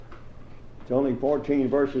It's only 14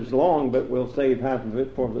 verses long, but we'll save half of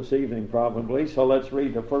it for this evening probably. So let's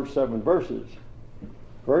read the first 7 verses.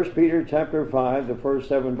 1 Peter chapter 5, the first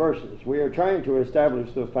 7 verses. We are trying to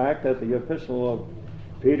establish the fact that the epistle of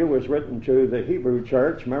Peter was written to the Hebrew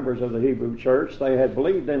church, members of the Hebrew church. They had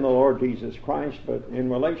believed in the Lord Jesus Christ, but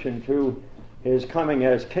in relation to his coming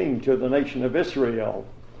as king to the nation of Israel,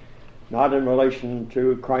 not in relation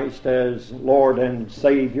to Christ as Lord and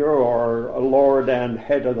Savior or Lord and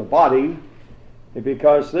head of the body,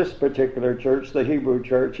 because this particular church, the Hebrew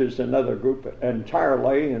church, is another group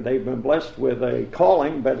entirely, and they've been blessed with a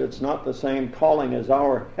calling, but it's not the same calling as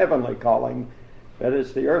our heavenly calling. That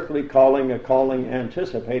is the earthly calling, a calling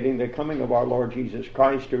anticipating the coming of our Lord Jesus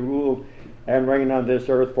Christ to rule and reign on this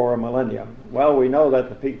earth for a millennium. Well, we know that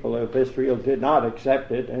the people of Israel did not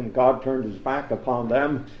accept it, and God turned his back upon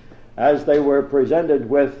them as they were presented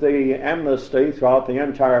with the amnesty throughout the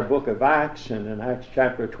entire book of Acts. And in Acts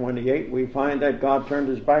chapter 28, we find that God turned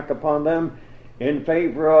his back upon them in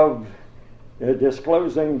favor of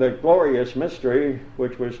disclosing the glorious mystery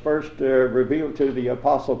which was first revealed to the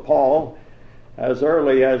Apostle Paul as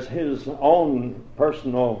early as his own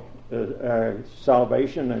personal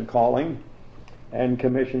salvation and calling and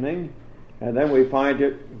commissioning. And then we find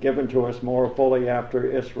it given to us more fully after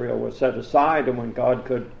Israel was set aside, and when God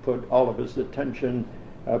could put all of his attention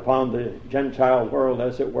upon the Gentile world,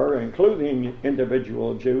 as it were, including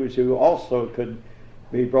individual Jews who also could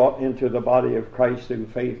be brought into the body of Christ through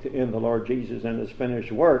faith in the Lord Jesus and his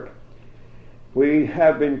finished work. We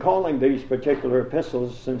have been calling these particular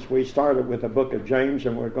epistles since we started with the book of James,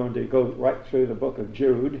 and we're going to go right through the book of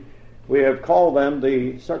Jude. We have called them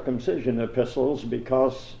the circumcision epistles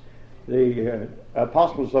because the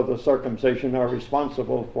apostles of the circumcision are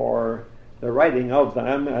responsible for the writing of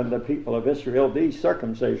them, and the people of Israel, the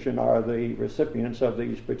circumcision, are the recipients of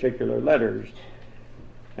these particular letters.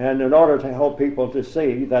 And in order to help people to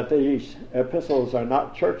see that these epistles are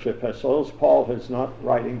not church epistles, Paul is not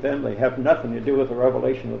writing them. They have nothing to do with the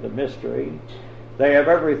revelation of the mystery. They have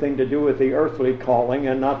everything to do with the earthly calling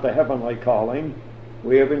and not the heavenly calling.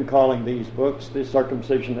 We have been calling these books the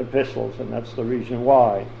circumcision epistles, and that's the reason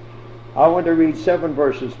why. I want to read 7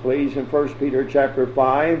 verses, please, in 1 Peter chapter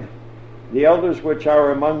 5. The elders which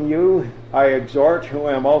are among you I exhort, who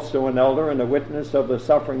am also an elder and a witness of the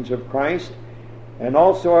sufferings of Christ, and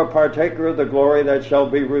also a partaker of the glory that shall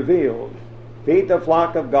be revealed. Feed the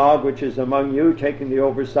flock of God which is among you, taking the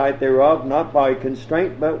oversight thereof, not by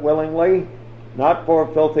constraint but willingly, not for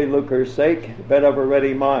filthy lucre's sake, but of a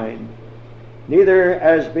ready mind. Neither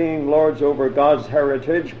as being lords over God's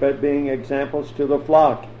heritage, but being examples to the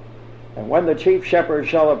flock. And when the chief shepherd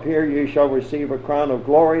shall appear, ye shall receive a crown of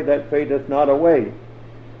glory that fadeth not away.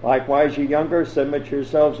 Likewise, ye younger, submit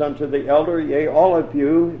yourselves unto the elder. Yea, all of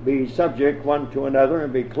you, be subject one to another,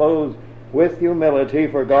 and be clothed with humility,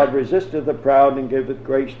 for God resisteth the proud, and giveth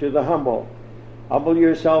grace to the humble. Humble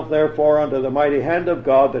yourself, therefore, under the mighty hand of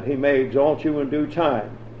God, that he may exalt you in due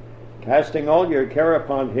time, casting all your care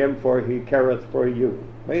upon him, for he careth for you.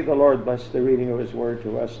 May the Lord bless the reading of his word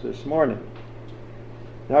to us this morning.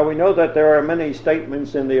 Now we know that there are many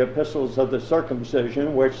statements in the epistles of the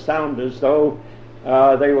circumcision which sound as though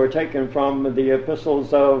they were taken from the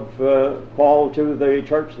epistles of Paul to the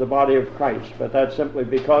church, the body of Christ. But that's simply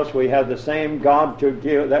because we have the same God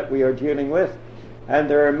that we are dealing with. And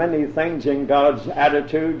there are many things in God's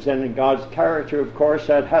attitudes and in God's character, of course,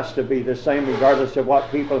 that has to be the same regardless of what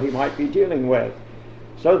people he might be dealing with.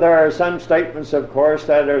 So there are some statements, of course,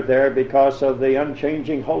 that are there because of the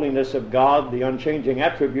unchanging holiness of God, the unchanging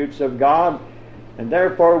attributes of God, and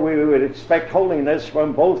therefore we would expect holiness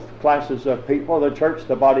from both classes of people, the church,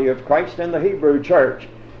 the body of Christ, and the Hebrew church.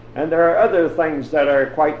 And there are other things that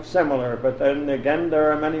are quite similar, but then again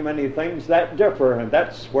there are many, many things that differ, and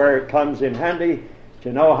that's where it comes in handy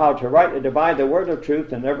to know how to rightly divide the word of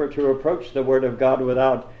truth and never to approach the word of God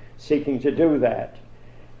without seeking to do that.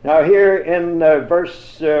 Now here in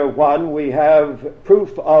verse 1 we have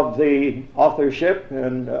proof of the authorship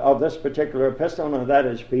and of this particular epistle, and that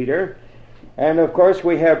is Peter. And of course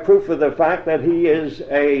we have proof of the fact that he is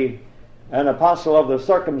an apostle of the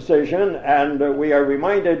circumcision, and we are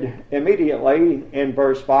reminded immediately in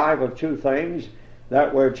verse 5 of 2 things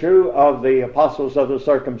that were true of the apostles of the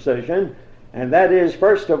circumcision. And that is,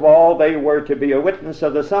 first of all, they were to be a witness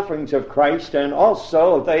of the sufferings of Christ, and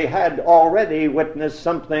also they had already witnessed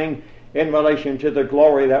something in relation to the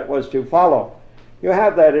glory that was to follow. You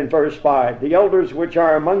have that in verse 5. The elders which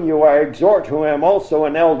are among you I exhort, who am also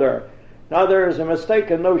an elder. Now there is a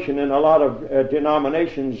mistaken notion in a lot of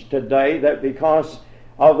denominations today that because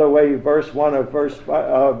of the way verse 1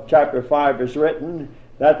 of chapter 5 is written,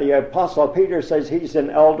 that the Apostle Peter says he's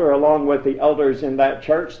an elder along with the elders in that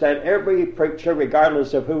church, that every preacher,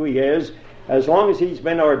 regardless of who he is, as long as he's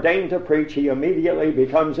been ordained to preach, he immediately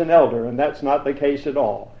becomes an elder, and that's not the case at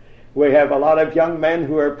all. We have a lot of young men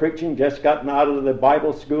who are preaching, just gotten out of the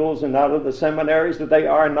Bible schools and out of the seminaries, that they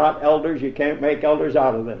are not elders. You can't make elders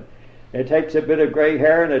out of them. It takes a bit of gray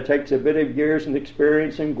hair, and it takes a bit of years and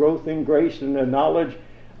experience and growth in grace and the knowledge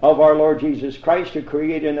of our Lord Jesus Christ to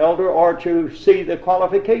create an elder, or to see the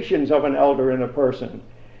qualifications of an elder in a person.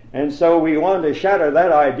 And so we want to shatter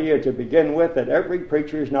that idea to begin with, that every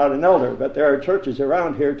preacher is not an elder. But there are churches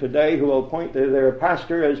around here today who will point to their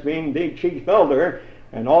pastor as being the chief elder,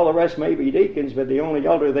 and all the rest may be deacons, but the only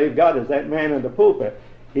elder they've got is that man in the pulpit.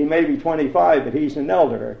 He may be 25, but he's an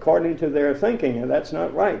elder, according to their thinking, and that's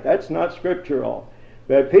not right. That's not scriptural.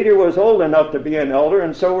 But Peter was old enough to be an elder,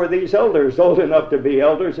 and so were these elders old enough to be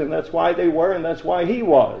elders, and that's why they were, and that's why he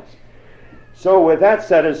was. So with that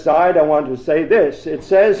set aside, I want to say this. It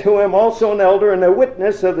says, who am also an elder and a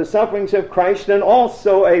witness of the sufferings of Christ, and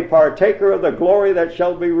also a partaker of the glory that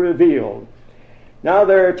shall be revealed. Now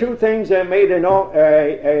there are two things that made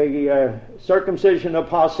a circumcision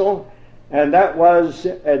apostle, and that was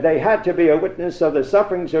they had to be a witness of the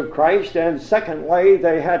sufferings of Christ, and secondly,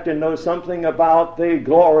 they had to know something about the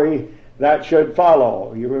glory that should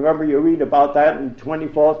follow. You remember, you read about that in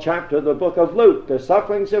 24th chapter of the book of Luke, the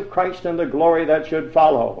sufferings of Christ and the glory that should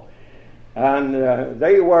follow. And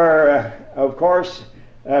they were, of course,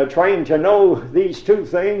 trained to know these two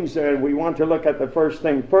things, and we want to look at the first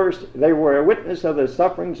thing first. They were a witness of the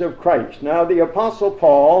sufferings of Christ. Now, the Apostle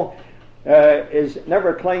Paul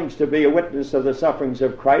never claims to be a witness of the sufferings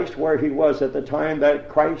of Christ, where he was at the time that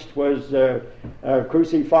Christ was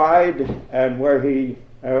crucified, and where he,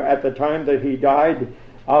 at the time that he died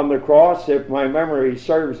on the cross, if my memory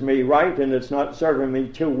serves me right, and it's not serving me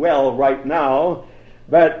too well right now.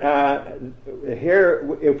 But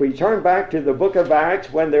here, if we turn back to the book of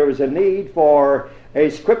Acts, when there was a need for a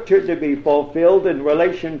scripture to be fulfilled in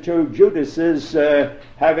relation to Judas's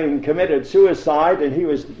having committed suicide, and he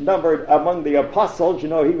was numbered among the apostles. You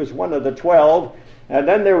know, he was one of the 12. And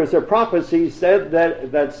then there was a prophecy said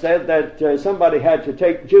that somebody had to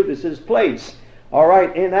take Judas's place. All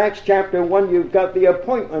right, in Acts chapter 1, you've got the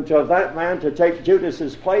appointment of that man to take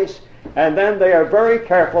Judas's place. And then they are very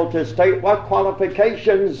careful to state what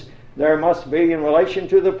qualifications there must be in relation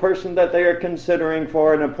to the person that they are considering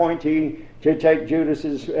for an appointee to take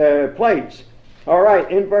Judas's place. All right,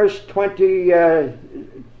 in verse 20 of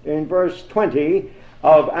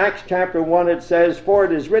Acts chapter 1, it says, for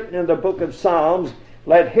it is written in the book of Psalms,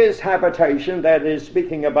 let his habitation, that is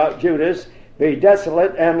speaking about Judas, be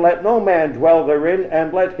desolate, and let no man dwell therein,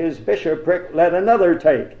 and let his bishopric let another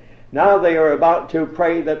take. Now they are about to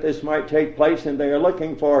pray that this might take place, and they are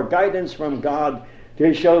looking for guidance from God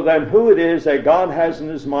to show them who it is that God has in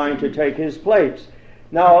his mind to take his place.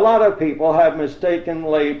 Now, a lot of people have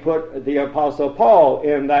mistakenly put the Apostle Paul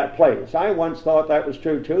in that place. I once thought that was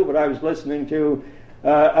true too, but I was listening to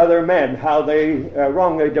other men, how they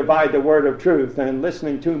wrongly divide the word of truth, and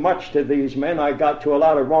listening too much to these men, I got to a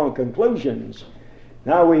lot of wrong conclusions.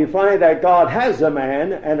 Now we find that God has a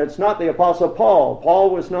man, and it's not the Apostle Paul. Paul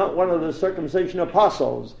was not one of the circumcision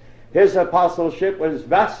apostles. His apostleship was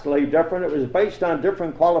vastly different. It was based on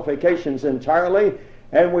different qualifications entirely,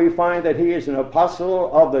 and we find that he is an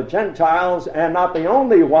apostle of the Gentiles, and not the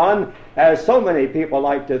only one, as so many people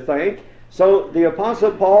like to think. So the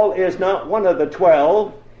Apostle Paul is not one of the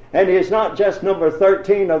 12, and he is not just number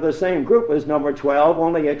 13 of the same group as number 12,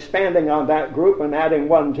 only expanding on that group and adding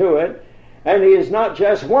one to it. And he is not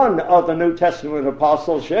just one of the New Testament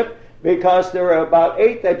apostleship, because there are about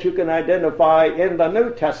 8 that you can identify in the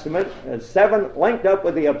New Testament, 7 linked up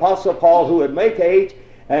with the Apostle Paul, who would make 8,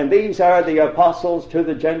 and these are the apostles to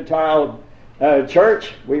the Gentile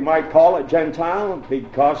church. We might call it Gentile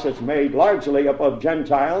because it's made largely up of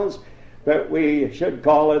Gentiles, but we should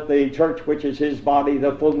call it the church which is his body,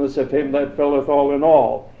 the fullness of him that filleth all in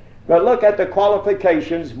all. But look at the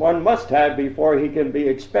qualifications one must have before he can be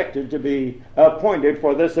expected to be appointed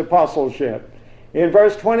for this apostleship. In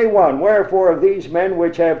verse 21, wherefore of these men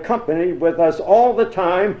which have companied with us all the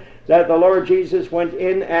time that the Lord Jesus went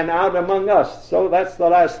in and out among us. So that's the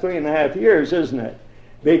last 3.5 years, isn't it?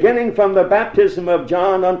 Beginning from the baptism of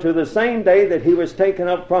John unto the same day that he was taken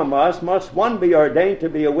up from us, must one be ordained to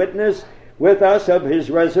be a witness with us of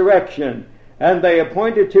his resurrection. And they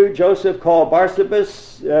appointed 2 Joseph called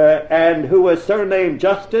Barsabas, and who was surnamed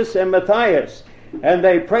Justus, and Matthias. And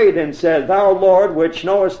they prayed and said, Thou, Lord, which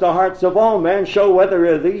knowest the hearts of all men, show whether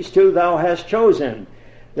of these 2 thou hast chosen.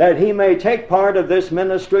 that he may take part of this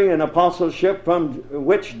ministry and apostleship from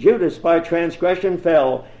which Judas by transgression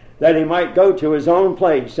fell, that he might go to his own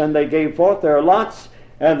place. And they gave forth their lots,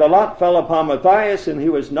 and the lot fell upon Matthias, and he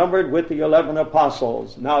was numbered with the 11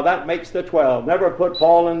 apostles. Now that makes the 12. Never put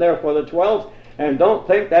Paul in there for the 12th, and don't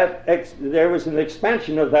think that there was an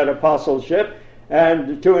expansion of that apostleship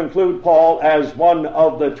and to include Paul as one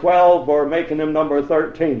of the 12 or making him number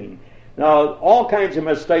 13. Now, all kinds of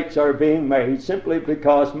mistakes are being made simply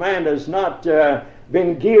because man has not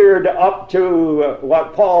been geared up to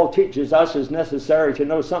what Paul teaches us is necessary to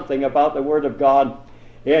know something about the Word of God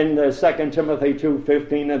in 2 Timothy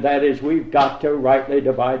 2:15, and that is we've got to rightly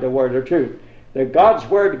divide the Word of truth. That God's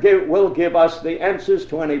Word will give us the answers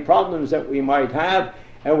to any problems that we might have,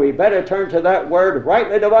 and we better turn to that Word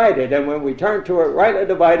rightly divided. And when we turn to it rightly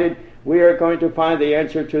divided, we are going to find the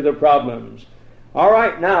answer to the problems. All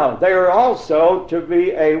right, now, they are also to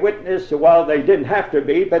be a witness, well, they didn't have to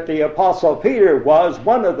be, but the Apostle Peter was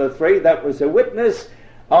one of the three that was a witness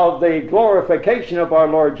of the glorification of our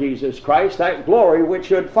Lord Jesus Christ, that glory which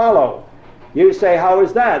should follow. You say, how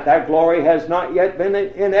is that? That glory has not yet been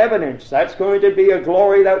in evidence. That's going to be a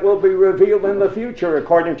glory that will be revealed in the future,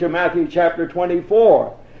 according to Matthew chapter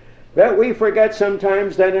 24. But we forget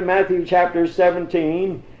sometimes that in Matthew chapter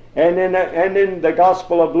 17, and in the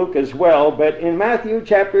Gospel of Luke as well, but in Matthew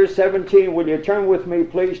chapter 17, will you turn with me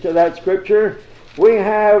please to that scripture? We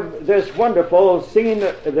have this wonderful scene,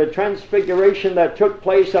 the transfiguration that took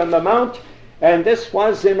place on the mount, and this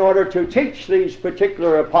was in order to teach these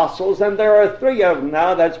particular apostles, and there are three of them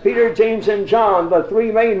now. That's Peter, James, and John, the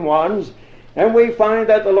three main ones, and we find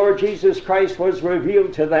that the Lord Jesus Christ was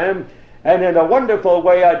revealed to them, and in a wonderful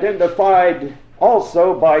way identified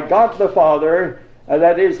also by God the Father.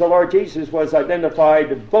 That is, the Lord Jesus was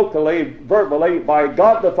identified verbally by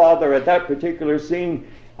God the Father at that particular scene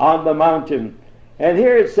on the mountain. And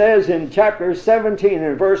here it says in chapter 17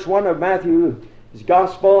 and verse 1 of Matthew's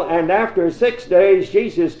Gospel, and after 6 days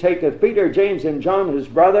Jesus taketh Peter, James, and John his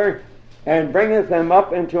brother, and bringeth them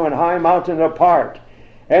up into an high mountain apart,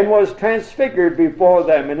 and was transfigured before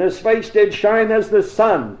them, and his face did shine as the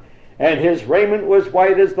sun, and his raiment was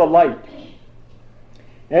white as the light.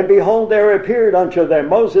 And behold, there appeared unto them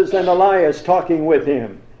Moses and Elias talking with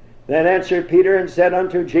him. Then answered Peter and said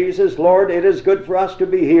unto Jesus, Lord, it is good for us to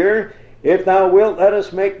be here. If thou wilt, let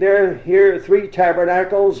us make there here 3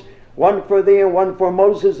 tabernacles, one for thee, and one for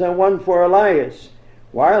Moses, and one for Elias.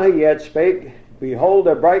 While he yet spake, behold,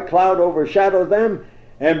 a bright cloud overshadowed them,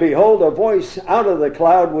 and behold, a voice out of the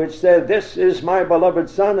cloud which said, This is my beloved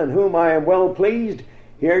Son, in whom I am well pleased.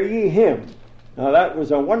 Hear ye him. Now that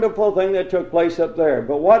was a wonderful thing that took place up there.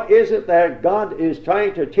 But what is it that God is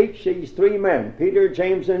trying to teach these three men, Peter,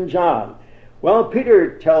 James, and John? Well,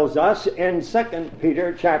 Peter tells us in 2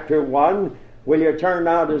 Peter chapter 1, will you turn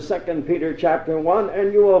now to 2 Peter chapter 1,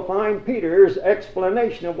 and you will find Peter's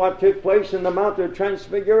explanation of what took place in the Mount of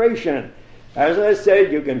Transfiguration. As I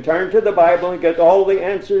said, you can turn to the Bible and get all the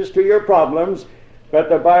answers to your problems, but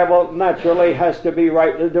the Bible naturally has to be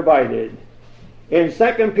rightly divided. In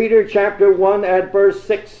 2 Peter chapter 1 at verse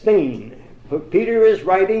 16, Peter is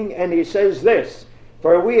writing and he says this,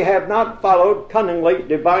 For we have not followed cunningly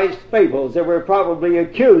devised fables. They were probably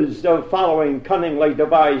accused of following cunningly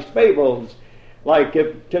devised fables. Like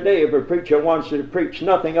if today if a preacher wants to preach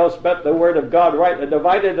nothing else but the Word of God rightly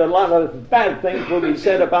divided, a lot of bad things will be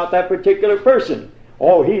said about that particular person.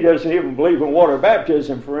 Oh, he doesn't even believe in water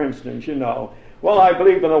baptism, for instance, you know. Well, I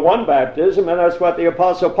believe in the one baptism, and that's what the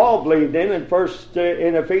Apostle Paul believed in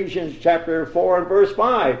Ephesians chapter 4 and verse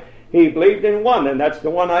 5. He believed in one, and that's the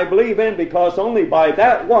one I believe in, because only by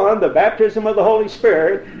that one, the baptism of the Holy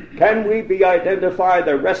Spirit, can we be identified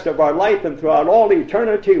the rest of our life and throughout all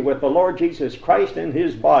eternity with the Lord Jesus Christ in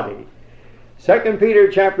his body. 2 Peter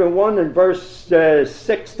chapter 1 and verse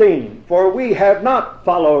 16, For we have not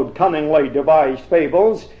followed cunningly devised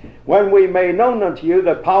fables, when we made known unto you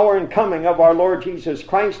the power and coming of our Lord Jesus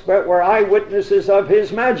Christ, but were eyewitnesses of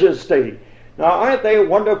his majesty. Now, aren't they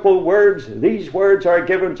wonderful words? These words are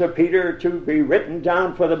given to Peter to be written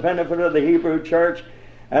down for the benefit of the Hebrew church,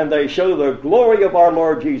 and they show the glory of our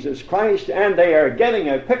Lord Jesus Christ, and they are getting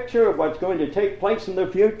a picture of what's going to take place in the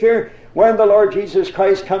future when the Lord Jesus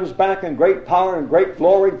Christ comes back in great power and great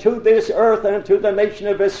glory to this earth and to the nation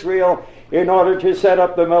of Israel in order to set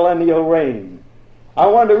up the millennial reign. I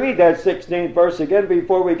want to read that 16th verse again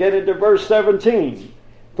before we get into verse 17.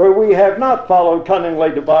 For we have not followed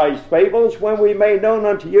cunningly devised fables, when we made known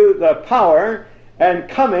unto you the power and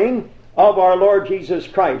coming of our Lord Jesus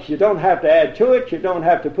Christ. You don't have to add to it. You don't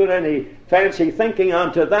have to put any fancy thinking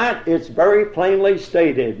onto that. It's very plainly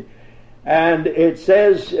stated. And it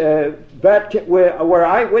says that we're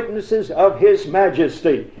eyewitnesses of his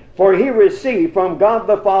majesty. For he received from God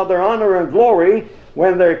the Father honor and glory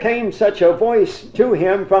when there came such a voice to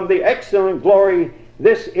him from the excellent glory,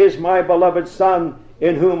 "This is my beloved Son,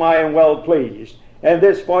 in whom I am well pleased." And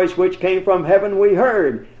this voice which came from heaven we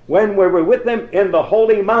heard when we were with him in the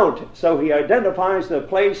holy mount. So he identifies the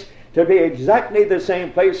place to be exactly the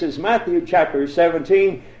same place as Matthew chapter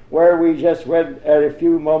 17, where we just read a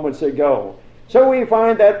few moments ago. So we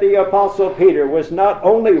find that the Apostle Peter was not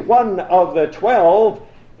only one of the 12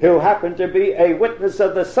 who happened to be a witness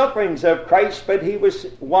of the sufferings of Christ, but he was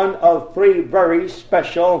one of 3 very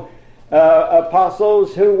special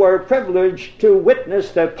apostles who were privileged to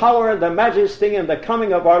witness the power and the majesty and the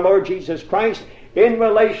coming of our Lord Jesus Christ in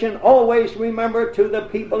relation, always remember, to the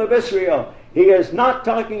people of Israel. He is not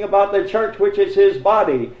talking about the church, which is his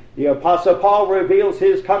body. The Apostle Paul reveals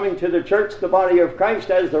his coming to the church, the body of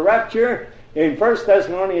Christ, as the rapture in 1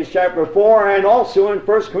 Thessalonians chapter 4 and also in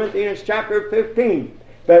 1 Corinthians chapter 15.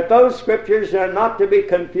 But those scriptures are not to be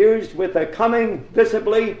confused with the coming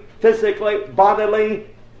visibly, physically, bodily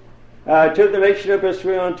to the nation of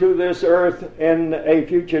Israel and to this earth in a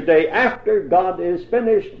future day after God is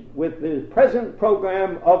finished with the present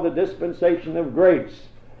program of the dispensation of grace.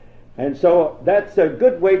 And so that's a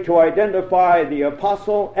good way to identify the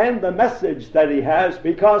apostle and the message that he has,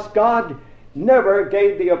 because God never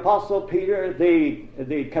gave the Apostle Peter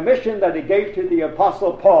the commission that he gave to the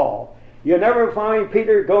Apostle Paul. You never find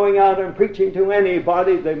Peter going out and preaching to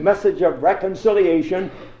anybody the message of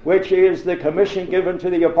reconciliation, which is the commission given to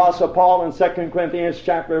the Apostle Paul in 2 Corinthians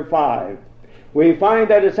chapter 5. We find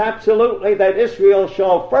that it's absolutely that Israel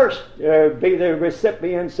shall first be the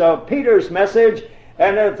recipients of Peter's message,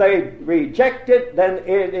 and if they reject it, then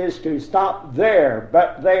it is to stop there.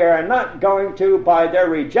 But they are not going to, by their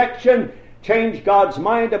rejection, change God's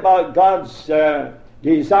mind about God's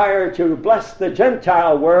desire to bless the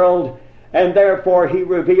Gentile world, and therefore he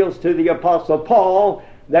reveals to the Apostle Paul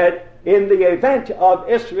that in the event of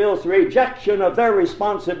Israel's rejection of their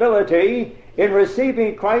responsibility in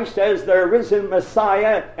receiving Christ as their risen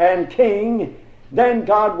Messiah and King, then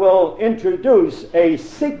God will introduce a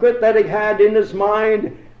secret that he had in his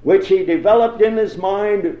mind, which he developed in his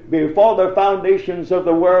mind before the foundations of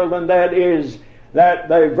the world, and that is that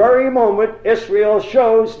the very moment Israel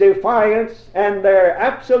shows defiance and their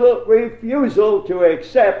absolute refusal to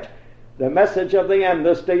accept the message of the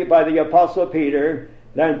amnesty by the Apostle Peter,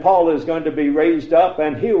 then Paul is going to be raised up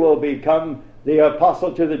and he will become the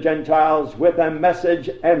apostle to the Gentiles with a message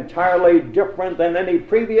entirely different than any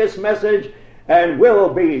previous message, and will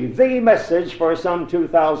be the message for some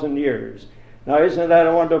 2,000 years. Now, isn't that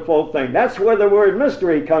a wonderful thing? That's where the word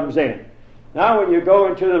mystery comes in. Now, when you go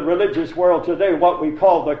into the religious world today, what we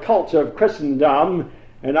call the cult of Christendom,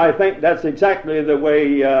 and I think that's exactly the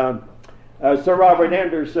way Sir Robert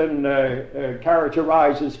Anderson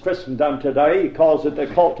characterizes Christendom today. He calls it the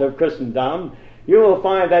cult of Christendom. You will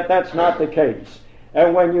find that that's not the case.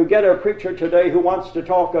 And when you get a preacher today who wants to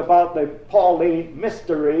talk about the Pauline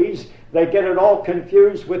mysteries, they get it all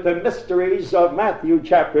confused with the mysteries of Matthew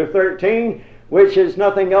chapter 13, which is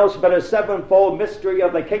nothing else but a sevenfold mystery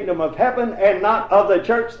of the kingdom of heaven and not of the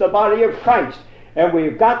church, the body of Christ. And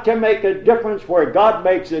we've got to make a difference where God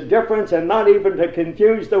makes a difference, and not even to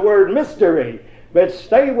confuse the word mystery, but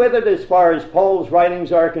stay with it as far as Paul's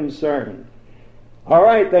writings are concerned. All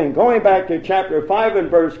right, then, going back to chapter 5 and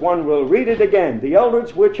verse 1, we'll read it again. "The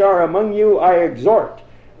elders which are among you I exhort,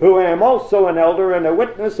 who am also an elder and a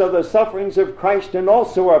witness of the sufferings of Christ, and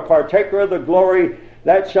also a partaker of the glory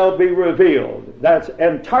that shall be revealed." That's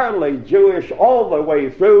entirely Jewish all the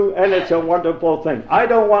way through, and it's a wonderful thing. I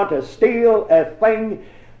don't want to steal a thing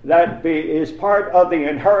that is part of the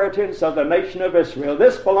inheritance of the nation of Israel.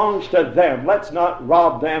 This belongs to them. Let's not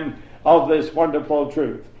rob them of this wonderful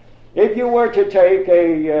truth. If you were to take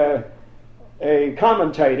a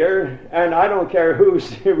commentator, and I don't care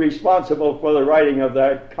who's responsible for the writing of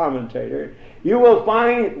that commentator, you will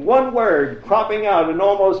find one word cropping out in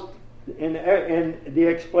the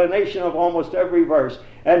explanation of almost every verse,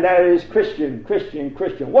 and that is Christian, Christian,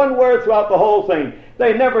 Christian. One word throughout the whole thing.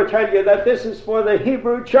 They never tell you that this is for the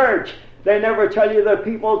Hebrew church. They never tell you the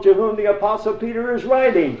people to whom the Apostle Peter is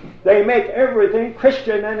writing. They make everything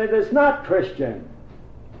Christian, and it is not Christian.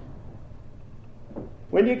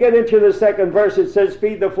 When you get into the second verse, it says,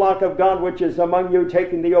 "Feed the flock of God which is among you,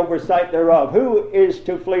 taking the oversight thereof." Who is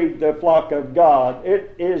to feed the flock of God?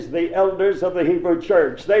 It is the elders of the Hebrew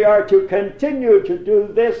church. They are to continue to do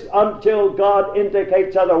this until God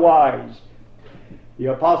indicates otherwise.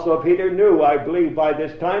 The Apostle Peter knew, I believe by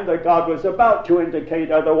this time, that God was about to indicate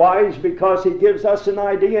otherwise, because he gives us an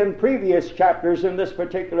idea in previous chapters in this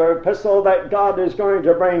particular epistle that God is going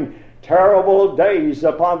to bring terrible days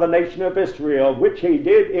upon the nation of Israel, which he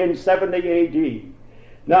did in 70 A.D.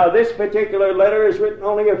 Now, this particular letter is written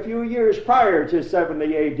only a few years prior to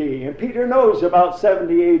 70 A.D., and Peter knows about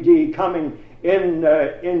 70 A.D. coming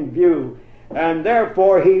in view. And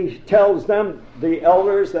therefore he tells them, the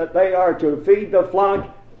elders, that they are to feed the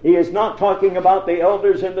flock. He is not talking about the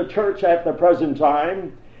elders in the church at the present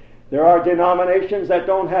time. There are denominations that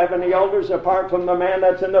don't have any elders apart from the man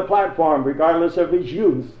that's in the platform, regardless of his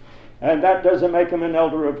youth. And that doesn't make him an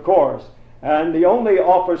elder, of course. And the only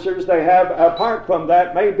officers they have apart from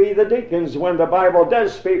that may be the deacons, when the Bible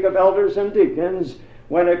does speak of elders and deacons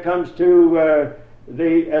when it comes to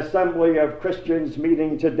the assembly of Christians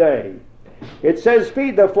meeting today. It says,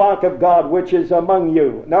 feed the flock of God which is among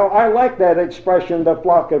you. Now, I like that expression, the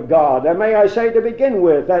flock of God. And may I say to begin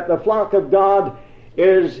with that the flock of God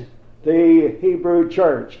is the Hebrew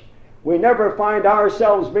church. We never find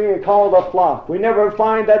ourselves being called a flock. We never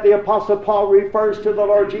find that the Apostle Paul refers to the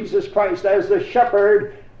Lord Jesus Christ as the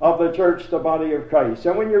shepherd of the church, the body of Christ.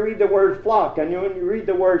 And when you read the word flock and when you read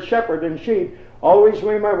the word shepherd and sheep, always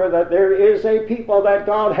remember that there is a people that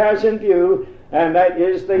God has in view, and that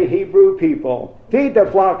is the Hebrew people. Feed the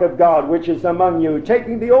flock of God which is among you,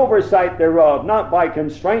 taking the oversight thereof, not by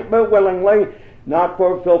constraint but willingly, not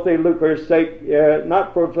for filthy lucre's sake,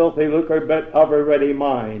 not for filthy lucre, but of a ready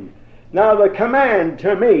mind. Now the command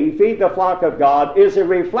to me, feed the flock of God, is a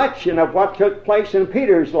reflection of what took place in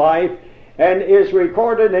Peter's life and is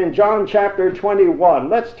recorded in John chapter 21.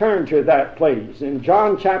 Let's turn to that, please. In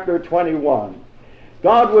John chapter 21,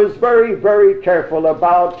 God was very, very careful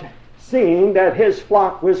about seeing that his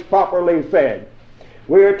flock was properly fed.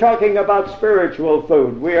 We are talking about spiritual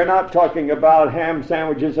food. We are not talking about ham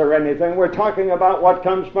sandwiches or anything. We're talking about what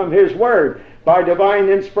comes from his word by divine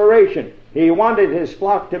inspiration. He wanted his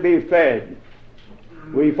flock to be fed.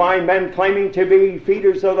 We find men claiming to be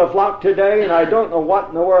feeders of the flock today, and I don't know what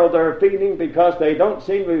in the world they're feeding, because they don't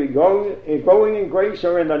seem to be growing in grace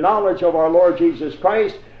or in the knowledge of our Lord Jesus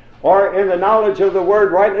Christ or in the knowledge of the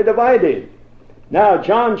word rightly divided. Now,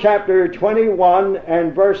 John chapter 21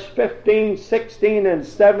 and verse 15, 16, and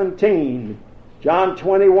 17. John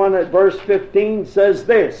 21 at verse 15 says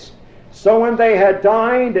this, So when they had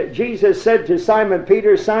dined, Jesus said to Simon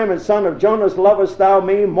Peter, Simon, son of Jonas, lovest thou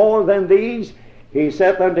me more than these? He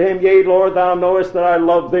saith unto him, Yea, Lord, thou knowest that I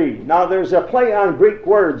love thee. Now there's a play on Greek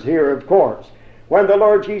words here, of course. When the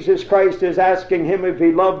Lord Jesus Christ is asking him if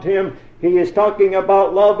he loved him, he is talking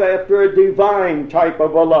about love after a divine type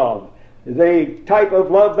of a love. The type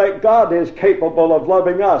of love that God is capable of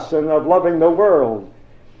loving us and of loving the world.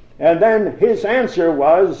 And then his answer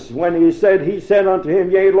was, when he said unto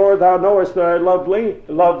him, Yea, Lord, thou knowest that I love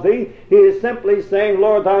thee. He is simply saying,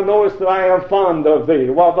 Lord, thou knowest that I am fond of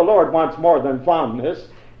thee. Well, the Lord wants more than fondness.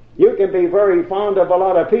 You can be very fond of a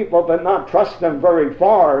lot of people, but not trust them very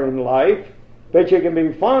far in life. But you can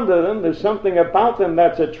be fond of them. There's something about them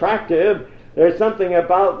that's attractive. There's something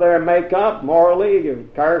about their makeup, morally,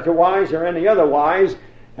 character-wise, or any otherwise,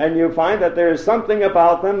 and you find that there's something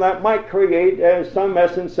about them that might create some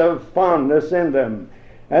essence of fondness in them.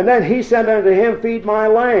 And then he said unto him, Feed my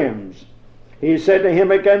lambs. He said to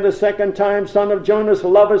him again the second time, Son of Jonas,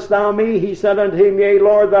 lovest thou me? He said unto him, Yea,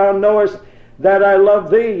 Lord, thou knowest that I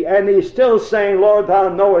love thee. And he's still saying, Lord, thou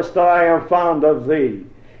knowest that I am fond of thee.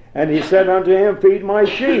 And he said unto him, Feed my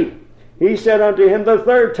sheep. He said unto him the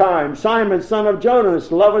third time, Simon, son of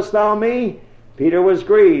Jonas, lovest thou me? Peter was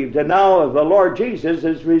grieved. And now the Lord Jesus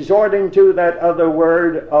is resorting to that other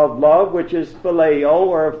word of love, which is phileo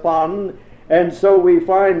or fun. And so we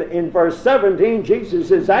find in verse 17,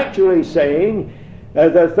 Jesus is actually saying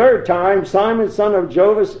the third time, Simon, son of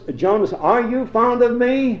Jonas, are you fond of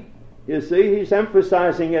me? You see, he's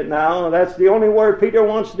emphasizing it now. That's the only word Peter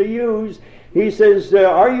wants to use. He says,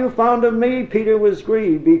 are you fond of me? Peter was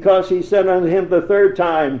grieved because he said unto him the third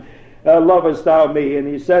time, lovest thou me? And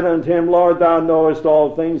he said unto him, Lord, thou knowest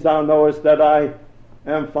all things. Thou knowest that I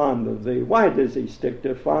am fond of thee. Why does he stick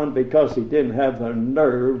to fond? Because he didn't have the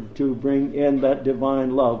nerve to bring in that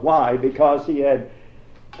divine love. Why? Because he had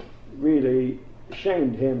really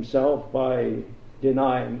shamed himself by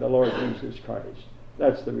denying the Lord Jesus Christ.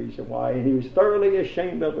 That's the reason why. And he was thoroughly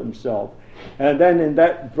ashamed of himself. And then in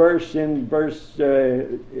that verse, in verse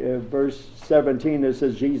 17, it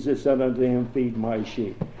says, Jesus said unto him, Feed my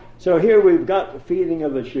sheep. So here we've got the feeding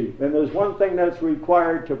of the sheep. And there's one thing that's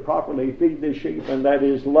required to properly feed the sheep, and that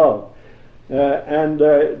is love.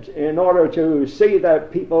 In order to see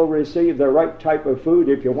that people receive the right type of food,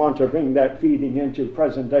 if you want to bring that feeding into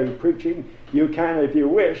present-day preaching, you can if you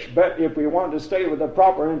wish, but if we want to stay with the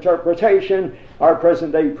proper interpretation, our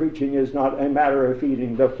present-day preaching is not a matter of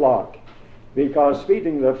feeding the flock. Because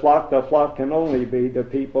feeding the flock can only be the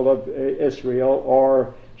people of Israel,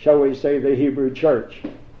 or shall we say the Hebrew church.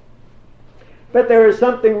 But there is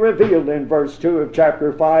something revealed in verse 2 of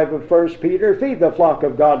chapter 5 of 1 Peter. Feed the flock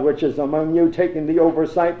of God which is among you, taking the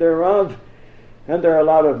oversight thereof. And there are a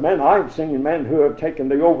lot of men, I've seen men who have taken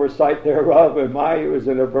the oversight thereof, and it was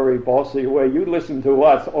in a very bossy way. You listen to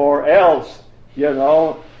us or else,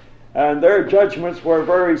 And their judgments were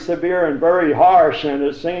very severe and very harsh, and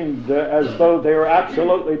it seemed as though they were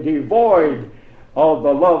absolutely devoid of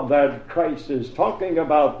the love that Christ is talking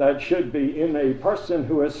about that should be in a person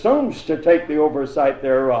who assumes to take the oversight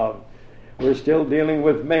thereof. We're still dealing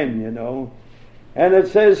with men, And it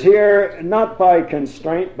says here, not by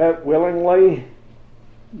constraint, but willingly,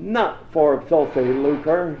 not for filthy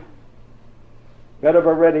lucre, but of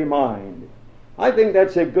a ready mind. I think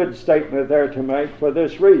that's a good statement there to make for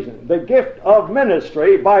this reason. The gift of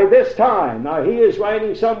ministry by this time, now he is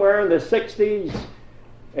writing somewhere in the 60s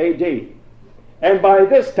A.D., and by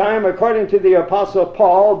this time, according to the Apostle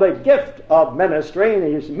Paul, the gift of ministry, and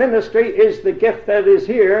his ministry is the gift that is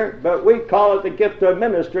here, but we call it the gift of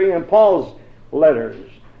ministry in Paul's letters.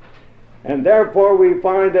 And therefore we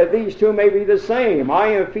find that these two may be the same. I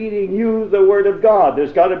am feeding you the Word of God.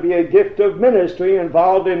 There's got to be a gift of ministry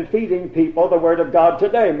involved in feeding people the Word of God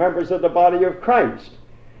today, members of the body of Christ.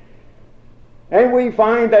 And we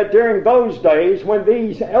find that during those days when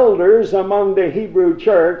these elders among the Hebrew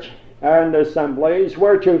church and assemblies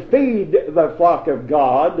were to feed the flock of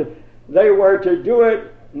God, they were to do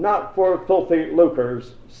it not for filthy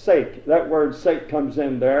lucre's sake. That word sake comes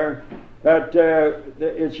in there, but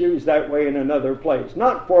it's used that way in another place.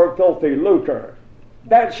 Not for filthy lucre.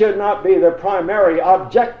 That should not be the primary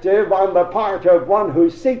objective on the part of one who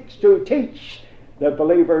seeks to teach the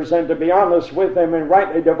believers and to be honest with them in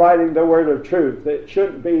rightly dividing the word of truth. It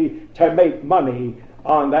shouldn't be to make money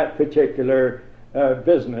on that particular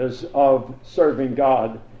business of serving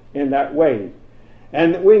God in that way.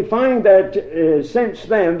 And we find that since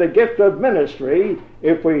then the gift of ministry,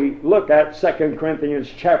 if we look at 2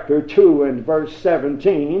 Corinthians chapter 2 and verse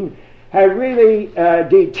 17, had really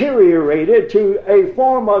deteriorated to a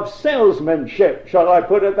form of salesmanship, shall I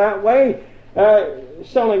put it that way?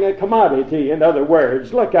 Selling a commodity, in other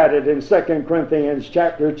words. Look at it in 2 Corinthians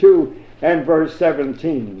chapter 2 and verse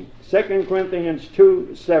 17. 2 Corinthians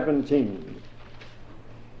 2:17.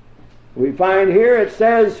 We find here it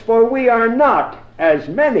says, for we are not as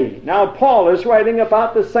many. Now Paul is writing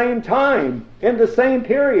about the same time, in the same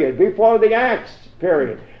period, before the Acts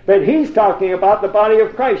period. But he's talking about the body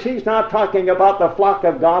of Christ. He's not talking about the flock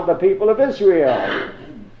of God, the people of Israel.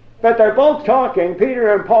 But they're both talking,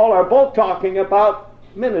 Peter and Paul are both talking about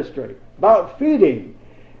ministry, about feeding.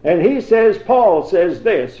 And he says, Paul says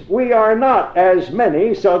this, we are not as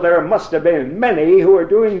many, so there must have been many who are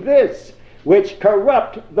doing this, which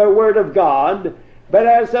corrupt the word of God, but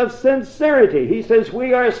as of sincerity. He says,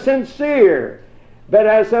 we are sincere, but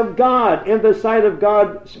as of God, in the sight of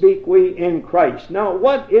God speak we in Christ. Now,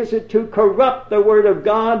 what is it to corrupt the word of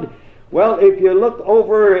God? Well, if you look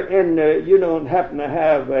over and you don't happen to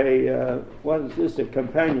have a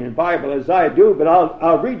companion Bible as I do, but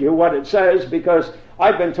I'll read you what it says, because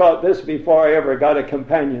I've been taught this before I ever got a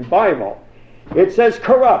companion Bible. It says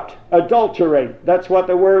corrupt, adulterate. That's what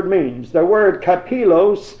the word means. The word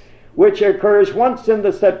kapilos, which occurs once in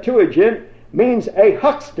the Septuagint, means a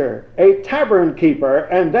huckster, a tavern keeper,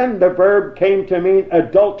 and then the verb came to mean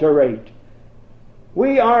adulterate.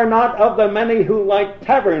 We are not of the many who, like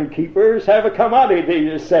tavern keepers, have a commodity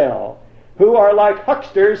to sell, who are like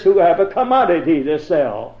hucksters who have a commodity to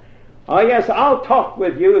sell. Yes, I'll talk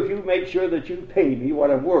with you if you make sure that you pay me what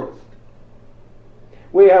I'm worth.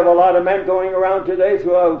 We have a lot of men going around today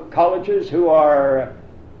throughout colleges who are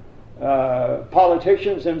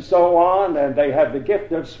politicians and so on, and they have the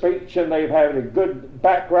gift of speech, and they've had a good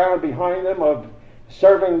background behind them of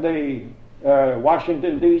serving the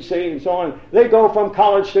Washington, D.C. and so on. They go from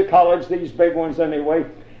college to college, these big ones anyway,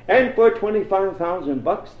 and for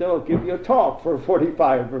 $25,000 they'll give you a talk for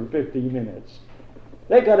 45 or 50 minutes.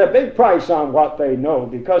 They got a big price on what they know,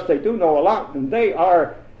 because they do know a lot, and they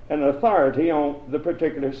are an authority on the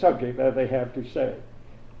particular subject that they have to say,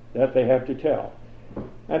 that they have to tell.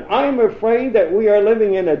 And I'm afraid that we are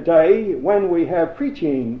living in a day when we have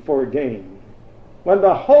preaching for gain. When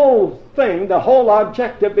the whole thing, the whole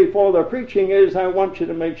objective before the preaching is, I want you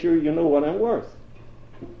to make sure you know what I'm worth.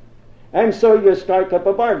 And so you strike up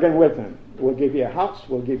a bargain with them. we'll give you a house,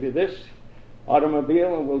 we'll give you this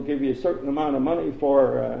automobile, and we'll give you a certain amount of money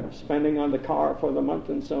for spending on the car for the month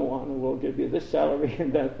and so on, and we'll give you this salary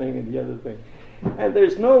and that thing and the other thing. And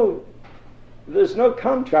there's no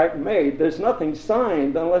contract made, there's nothing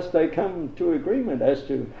signed unless they come to agreement as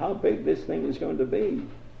to how big this thing is going to be.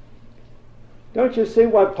 Don't you see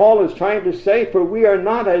what Paul is trying to say? For we are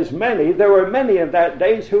not as many. There were many in that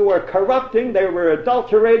days who were corrupting, they were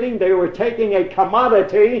adulterating, they were taking a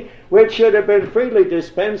commodity which should have been freely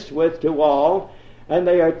dispensed with to all, and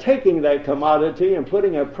they are taking that commodity and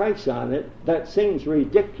putting a price on it that seems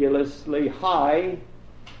ridiculously high,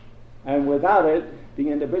 and without it, the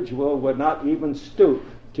individual would not even stoop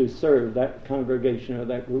to serve that congregation or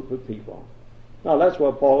that group of people. Now that's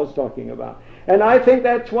what Paul is talking about. And I think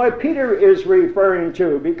that's what Peter is referring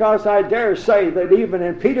to, because I dare say that even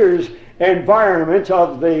in Peter's environment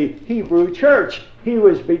of the Hebrew church, he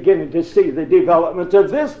was beginning to see the development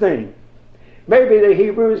of this thing. Maybe the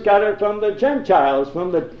Hebrews got it from the Gentiles,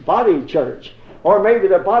 from the body church. Or maybe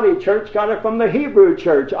the body church got it from the Hebrew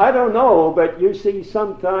church. I don't know, but you see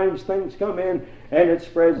sometimes things come in and it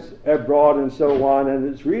spreads abroad and so on,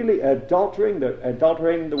 and it's really adulterating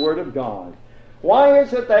the Word of God. Why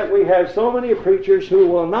is it that we have so many preachers who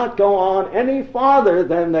will not go on any farther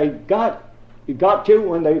than they got to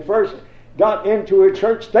when they first got into a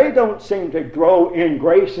church? They don't seem to grow in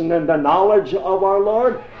grace and in the knowledge of our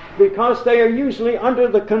Lord, because they are usually under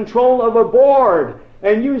the control of a board.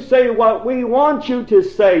 And you say what we want you to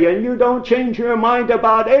say, and you don't change your mind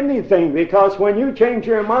about anything, because when you change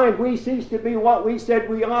your mind, we cease to be what we said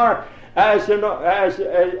we are as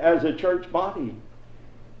a church body.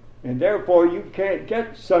 And therefore you can't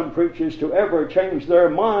get some preachers to ever change their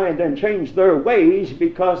mind and change their ways,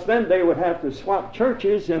 because then they would have to swap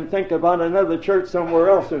churches and think about another church somewhere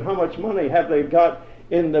else and how much money have they got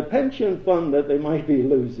in the pension fund that they might be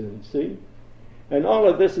losing, see? And all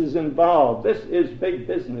of this is involved. This is big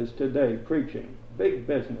business today, preaching. Big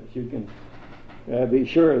business. You can be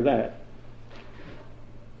sure of that.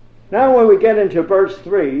 Now when we get into verse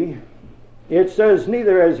 3, it says,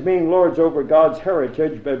 neither as being lords over God's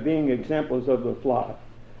heritage, but being examples of the flock.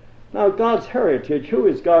 Now God's heritage, who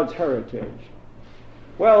is God's heritage?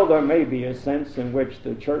 Well, there may be a sense in which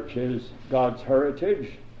the church is God's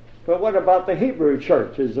heritage, but what about the Hebrew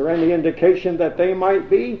church? Is there any indication that they might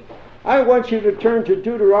be? I want you to turn to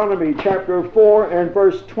Deuteronomy chapter 4 and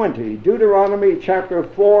verse 20. Deuteronomy chapter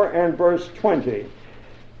 4 and verse 20.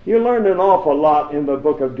 You learn an awful lot in the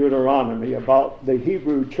book of Deuteronomy about the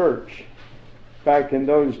Hebrew church back in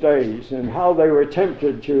those days, and how they were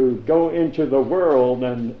tempted to go into the world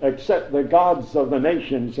and accept the gods of the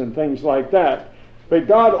nations and things like that. But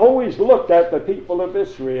God always looked at the people of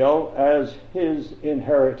Israel as his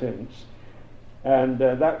inheritance. And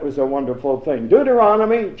that was a wonderful thing.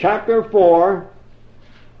 Deuteronomy chapter 4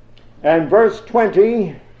 and verse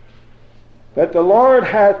 20. That the Lord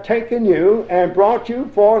hath taken you and brought you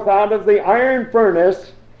forth out of the iron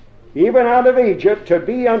furnace, even out of Egypt, to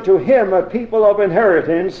be unto him a people of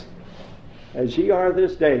inheritance, as ye are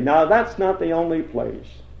this day. Now that's not the only place.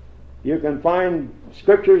 You can find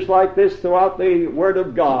scriptures like this throughout the Word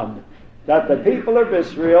of God, that the people of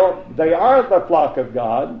Israel, they are the flock of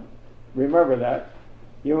God. Remember that.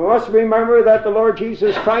 You must remember that the Lord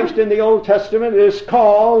Jesus Christ in the Old Testament is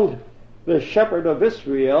called the shepherd of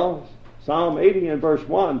Israel. Psalm 80 and verse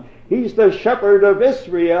 1. He's the shepherd of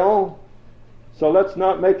Israel. So let's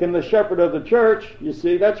not make him the shepherd of the church. You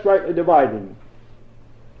see, that's rightly dividing.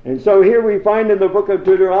 And so here we find in the book of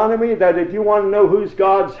Deuteronomy that if you want to know whose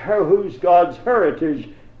God's heritage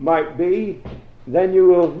might be, then you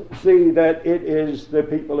will see that it is the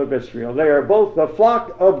people of Israel. They are both the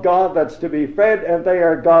flock of God that's to be fed, and they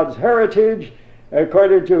are God's heritage,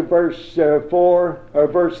 according to verse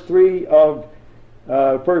 3 of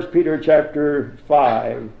 1 Peter chapter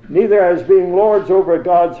 5. Neither as being lords over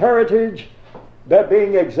God's heritage, but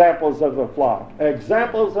being examples of the flock.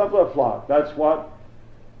 Examples of the flock. That's what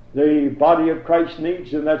the body of Christ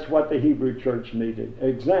needs, and that's what the Hebrew church needed.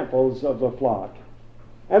 Examples of the flock.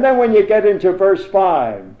 And then when you get into verse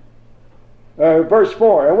 4,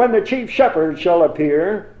 and when the chief shepherd shall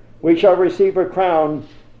appear, we shall receive a crown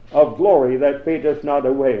of glory that fadeth not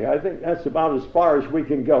away. I think that's about as far as we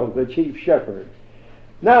can go, the chief shepherd.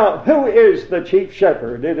 Now, who is the chief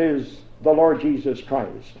shepherd? It is the Lord Jesus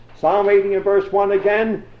Christ. Psalm 80 and verse 1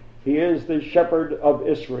 again, he is the shepherd of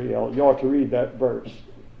Israel. You ought to read that verse.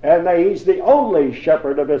 And he's the only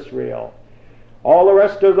shepherd of Israel. All the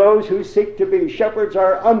rest of those who seek to be shepherds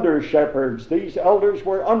are under shepherds. These elders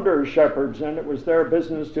were under shepherds, and it was their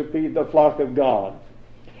business to feed the flock of God.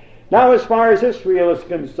 Now, as far as Israel is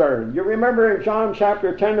concerned, you remember in John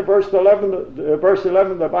chapter 10, verse 11,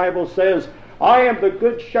 the Bible says, I am the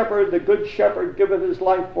good shepherd giveth his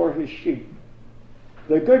life for his sheep.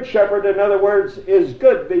 The good shepherd, in other words, is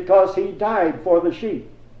good because he died for the sheep.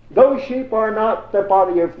 Those sheep are not the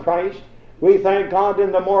body of Christ. We thank God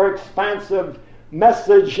in the more expansive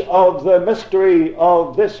message of the mystery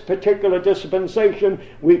of this particular dispensation,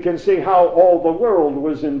 we can see how all the world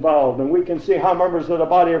was involved, and we can see how members of the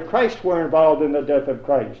body of Christ were involved in the death of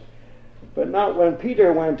Christ. But not when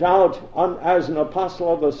Peter went out as an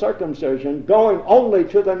apostle of the circumcision, going only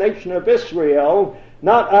to the nation of Israel,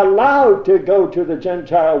 not allowed to go to the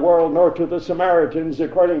Gentile world nor to the Samaritans,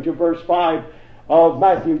 according to verse 5 of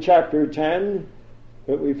Matthew chapter 10.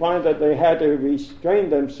 But we find that they had to restrain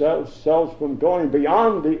themselves from going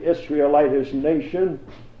beyond the Israelitish nation.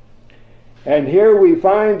 And here we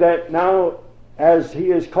find that now, as he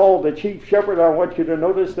is called the chief shepherd, I want you to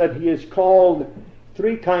notice that he is called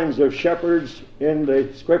three kinds of shepherds in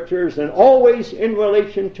the Scriptures, and always in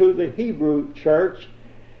relation to the Hebrew church.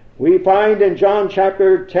 We find in John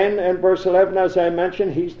chapter 10 and verse 11, as I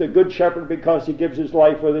mentioned, he's the good shepherd because he gives his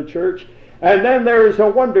life for the church. And then there is a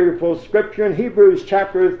wonderful scripture in Hebrews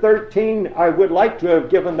chapter 13. I would like to have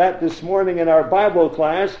given that this morning in our Bible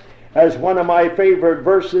class as one of my favorite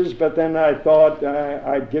verses, but then I thought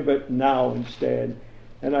I'd give it now instead.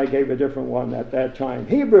 And I gave a different one at that time.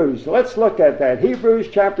 Hebrews, let's look at that. Hebrews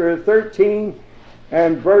chapter 13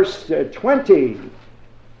 and verse 20.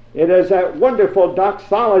 It is that wonderful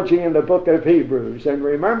doxology in the book of Hebrews. And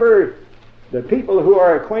remember, the people who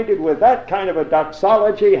are acquainted with that kind of a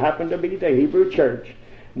doxology happen to be the Hebrew church,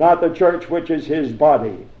 not the church which is his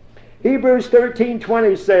body. Hebrews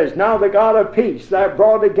 13:20 says, Now the God of peace, that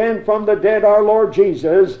brought again from the dead our Lord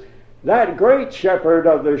Jesus, that great shepherd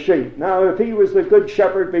of the sheep. Now if he was the good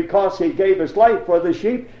shepherd because he gave his life for the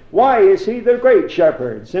sheep, why is he the great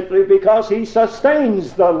shepherd? Simply because he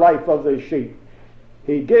sustains the life of the sheep.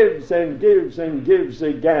 He gives and gives and gives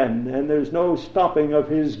again, and there's no stopping of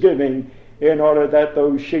his giving, in order that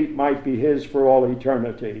those sheep might be his for all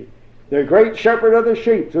eternity. The great shepherd of the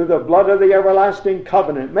sheep, through the blood of the everlasting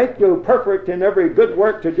covenant, make you perfect in every good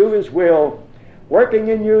work to do his will, working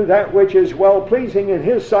in you that which is well-pleasing in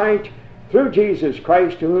his sight, through Jesus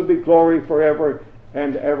Christ, to whom be glory forever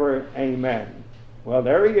and ever. Amen. Well,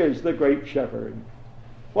 there he is, the great shepherd.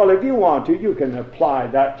 Well, if you want to, you can apply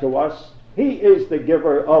that to us. He is the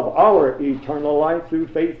giver of our eternal life through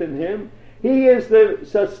faith in him. He is the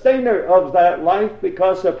sustainer of that life,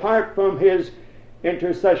 because apart from his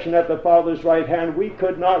intercession at the Father's right hand, we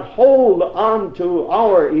could not hold on to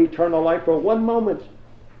our eternal life for one moment.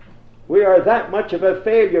 We are that much of a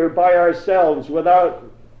failure by ourselves without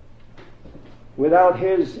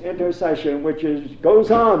his intercession, which goes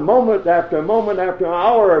on moment after moment after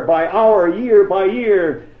hour by hour, year by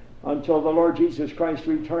year, until the Lord Jesus Christ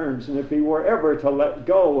returns. And if he were ever to let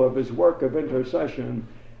go of his work of intercession,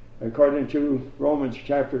 according to Romans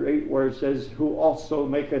chapter 8, where it says, who also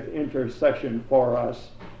maketh intercession for us.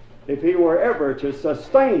 If he were ever to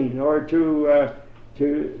sustain or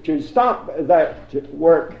to stop that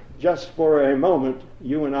work just for a moment,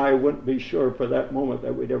 you and I wouldn't be sure for that moment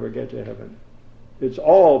that we'd ever get to heaven. It's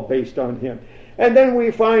all based on him. And then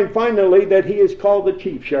we find finally that he is called the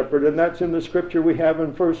chief shepherd, and that's in the scripture we have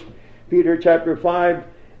in 1 Peter chapter 5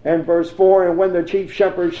 and verse 4, and when the chief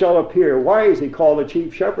shepherd shall appear. Why is he called the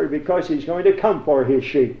chief shepherd? Because he's going to come for his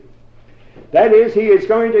sheep. That is, he is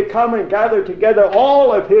going to come and gather together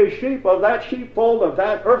all of his sheep, of that sheepfold, of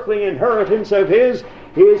that earthly inheritance of his.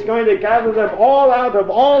 He is going to gather them all out of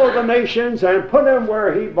all of the nations and put them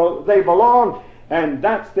where they belong. And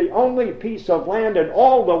that's the only piece of land in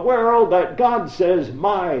all the world that God says,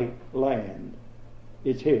 my land.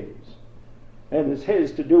 It's his. And it's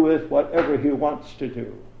his to do with whatever he wants to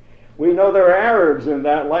do. We know there are Arabs in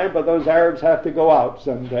that land, but those Arabs have to go out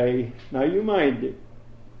someday. Now you mind it.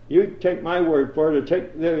 You take my word for it, or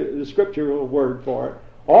take the scriptural word for it.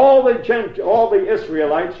 All the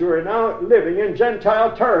Israelites who are now living in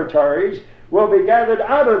Gentile territories will be gathered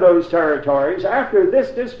out of those territories after this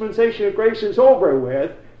dispensation of grace is over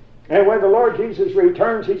with. And when the Lord Jesus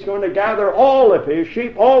returns, he's going to gather all of his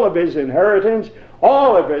sheep, all of his inheritance,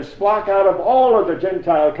 all of his flock out of all of the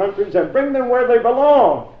Gentile countries, and bring them where they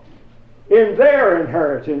belong, in their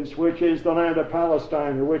inheritance, which is the land of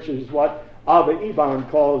Palestine, or which is what Abba Eban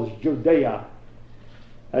calls Judea.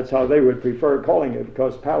 That's how they would prefer calling it,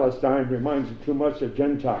 because Palestine reminds them too much of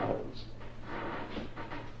Gentiles.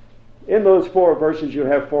 In those 4 verses, you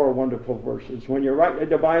have 4 wonderful verses. When you rightly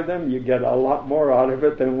divide them, you get a lot more out of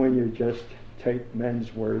it than when you just take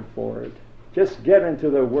men's word for it. Just get into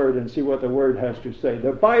the Word and see what the Word has to say.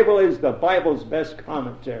 The Bible is the Bible's best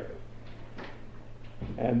commentary.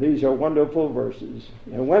 And these are wonderful verses.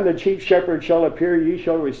 And when the chief shepherd shall appear, ye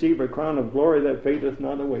shall receive a crown of glory that fadeth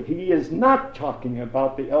not away. He is not talking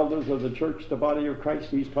about the elders of the church, the body of Christ.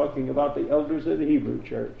 He's talking about the elders of the Hebrew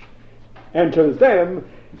church. And to them,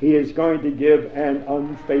 he is going to give an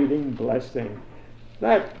unfading blessing.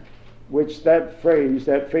 That phrase,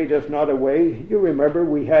 that fadeth not away, you remember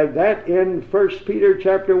we had that in 1 Peter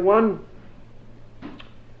chapter 1.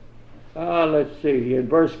 Let's see, in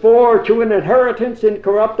verse 4, to an inheritance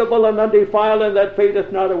incorruptible and undefiled, and that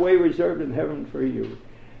fadeth not away, reserved in heaven for you.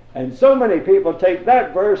 And so many people take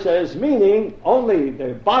that verse as meaning only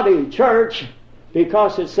the body church,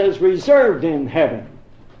 because it says reserved in heaven.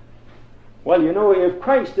 Well, you know, if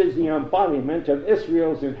Christ is the embodiment of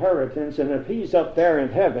Israel's inheritance, and if he's up there in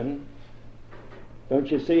heaven, don't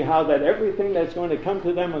you see how that everything that's going to come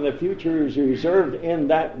to them in the future is reserved in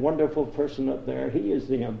that wonderful person up there? He is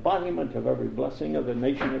the embodiment of every blessing of the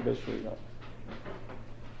nation of Israel.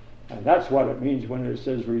 And that's what it means when it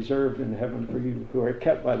says reserved in heaven for you, who are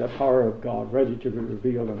kept by the power of God, ready to be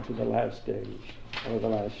revealed unto the last days, or the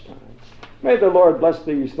last time. May the Lord bless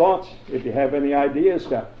these thoughts. If you have any ideas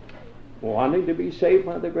that wanting to be saved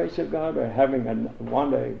by the grace of God, or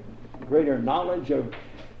want a greater knowledge of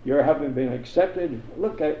your having been accepted,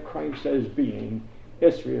 look at Christ as being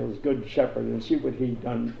Israel's good shepherd and see what he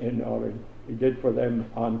did for them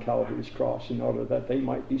on Calvary's cross in order that they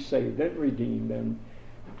might be saved and redeemed and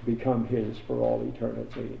become his for all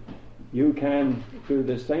eternity. You can, through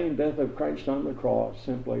the same death of Christ on the cross,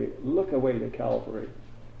 simply look away to Calvary.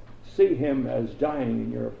 See him as dying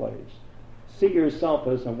in your place. See yourself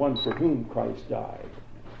as the one for whom Christ died,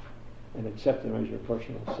 and accept him as your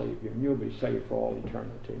personal Savior, and you'll be saved for all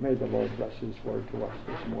eternity. May the Lord bless his word to us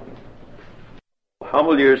this morning.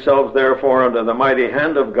 Humble yourselves therefore under the mighty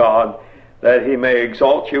hand of God, that he may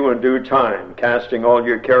exalt you in due time, casting all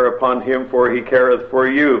your care upon him, for he careth for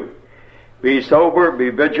you. Be sober, be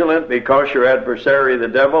vigilant, because your adversary the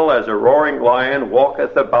devil, as a roaring lion,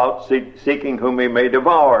 walketh about seeking whom he may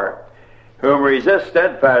devour, whom resist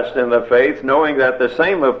steadfast in the faith, knowing that the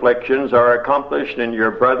same afflictions are accomplished in your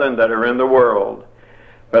brethren that are in the world.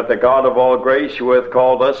 But the God of all grace, who hath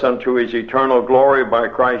called us unto his eternal glory by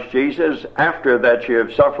Christ Jesus, after that ye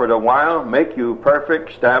have suffered a while, make you perfect,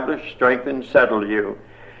 establish, strengthen, settle you.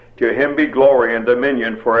 To him be glory and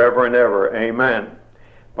dominion forever and ever. Amen.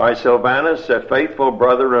 By Silvanus, a faithful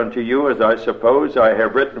brother unto you, as I suppose I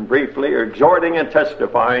have written briefly, exhorting and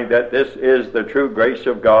testifying that this is the true grace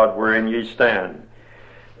of God wherein ye stand.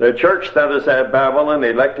 The church that is at Babylon,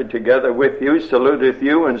 elected together with you, saluteth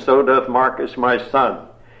you, and so doth Marcus my son.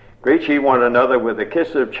 Greet ye one another with a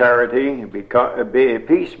kiss of charity.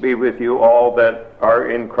 Peace be with you all that are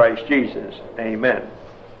in Christ Jesus. Amen.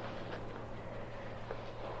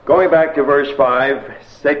 Going back to verse 5,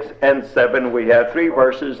 6, and 7, we have three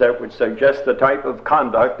verses that would suggest the type of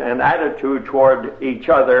conduct and attitude toward each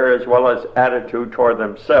other, as well as attitude toward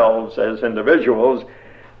themselves as individuals,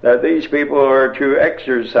 that these people are to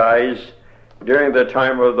exercise during the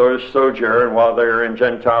time of their sojourn while they're in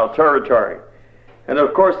Gentile territory. And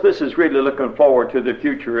of course, this is really looking forward to the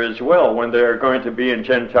future as well, when they're going to be in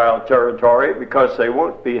Gentile territory, because they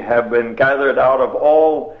won't have been gathered out of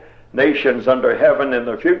all nations under heaven in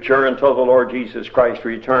the future until the Lord Jesus Christ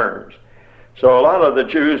returns. So a lot of the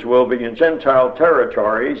Jews will be in Gentile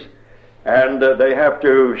territories, and they have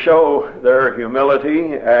to show their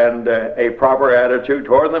humility and a proper attitude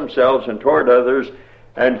toward themselves and toward others,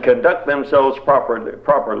 and conduct themselves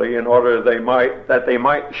properly in order that they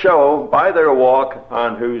might show by their walk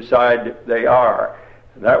on whose side they are.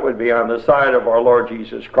 That would be on the side of our Lord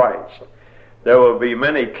Jesus Christ. There will be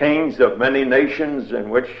many kings of many nations in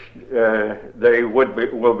which they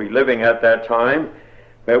will be living at that time,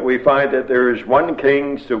 but we find that there is one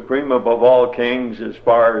king, supreme above all kings as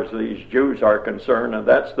far as these Jews are concerned, and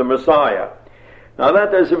that's the Messiah. Now,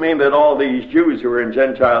 that doesn't mean that all these Jews who are in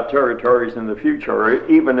Gentile territories in the future, or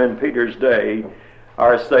even in Peter's day,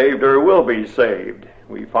 are saved or will be saved.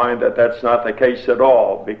 We find that that's not the case at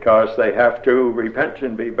all, because they have to repent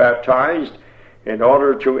and be baptized in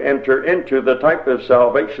order to enter into the type of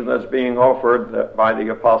salvation that's being offered by the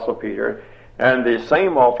Apostle Peter. And the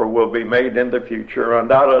same offer will be made in the future,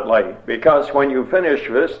 undoubtedly, because when you finish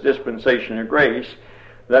this dispensation of grace,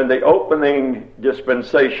 then the opening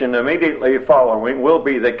dispensation immediately following will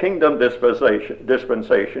be the kingdom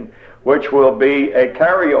dispensation, which will be a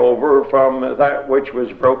carryover from that which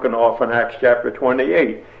was broken off in Acts chapter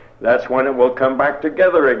 28. That's when it will come back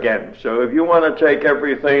together again. So if you want to take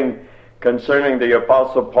everything concerning the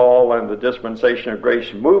Apostle Paul and the dispensation of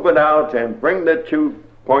grace. Move it out and bring the 2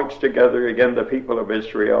 points together again, the people of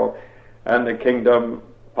Israel and the kingdom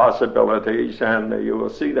possibilities, and you will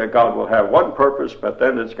see that God will have one purpose, but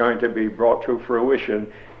then it's going to be brought to fruition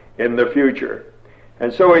in the future.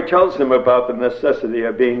 And so he tells them about the necessity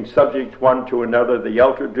of being subject one to another, the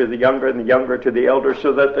elder to the younger and the younger to the elder,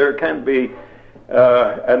 so that there can be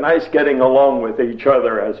a nice getting along with each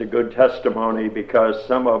other as a good testimony, because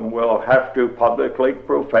some of them will have to publicly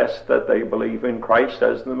profess that they believe in Christ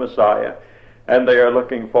as the Messiah, and they are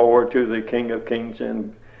looking forward to the King of Kings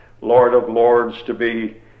and Lord of Lords to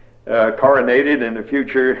be coronated in a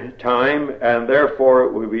future time, and therefore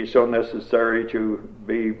it would be so necessary to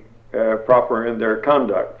be proper in their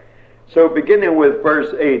conduct. So beginning with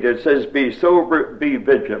verse 8, it says, be sober, be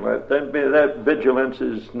vigilant. That vigilance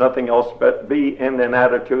is nothing else but be in an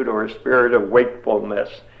attitude or a spirit of wakefulness.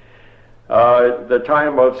 The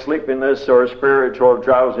time of sleepiness or spiritual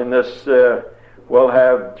drowsiness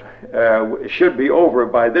should be over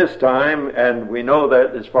by this time, and we know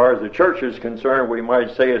that as far as the church is concerned, we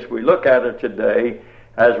might say as we look at it today,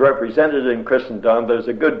 as represented in Christendom, there's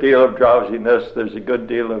a good deal of drowsiness, there's a good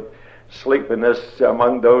deal of sleepiness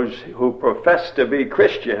among those who profess to be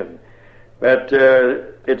Christian. But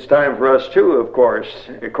it's time for us too, of course,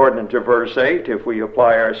 according to verse 8, if we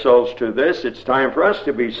apply ourselves to this, it's time for us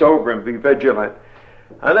to be sober and be vigilant.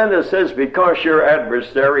 And then it says, because your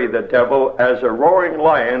adversary, the devil, as a roaring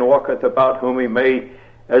lion, walketh about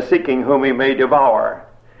seeking whom he may devour.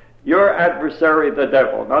 Your adversary, the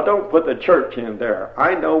devil. Now don't put the church in there.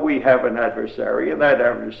 I know we have an adversary, and that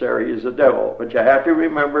adversary is the devil. But you have to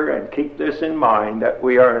remember and keep this in mind, that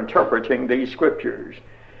we are interpreting these scriptures.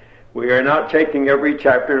 We are not taking every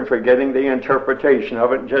chapter and forgetting the interpretation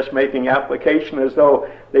of it and just making application as though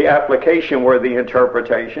the application were the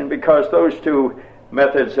interpretation, because those 2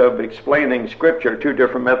 methods of explaining Scripture, 2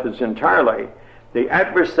 different methods entirely. The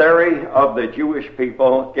adversary of the Jewish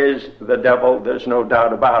people is the devil, there's no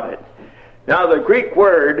doubt about it. Now the Greek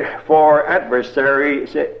word for adversary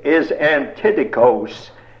is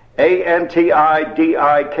antidikos, A-N-T-I-D-I-K-O-S.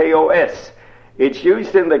 It's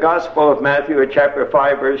used in the Gospel of Matthew chapter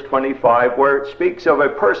 5, verse 25, where it speaks of a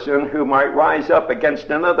person who might rise up against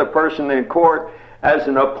another person in court as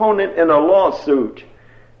an opponent in a lawsuit.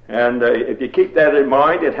 And if you keep that in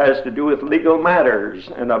mind, it has to do with legal matters,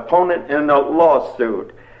 an opponent in a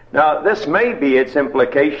lawsuit. Now, this may be its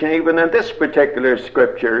implication even in this particular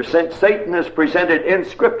scripture, since Satan is presented in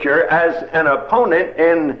Scripture as an opponent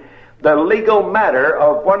in the legal matter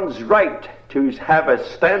of one's right to have a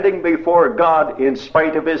standing before God in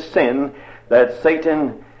spite of his sin that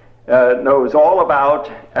Satan knows all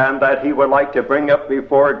about, and that he would like to bring up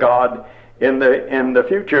before God in the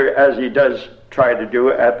future, as he does try to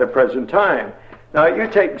do at the present time. Now you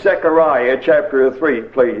take Zechariah chapter 3,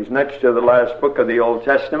 please, next to the last book of the Old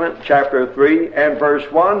Testament, chapter 3 and verse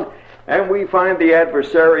 1, and we find the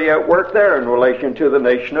adversary at work there in relation to the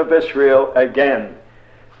nation of Israel again.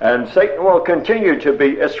 And Satan will continue to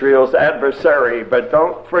be Israel's adversary, but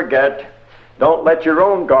don't forget, don't let your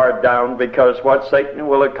own guard down, because what Satan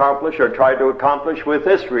will accomplish or try to accomplish with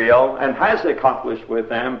Israel, and has accomplished with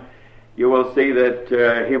them, you will see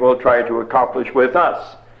that he will try to accomplish with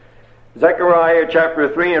us. Zechariah chapter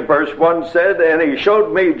 3 and verse 1 said, and he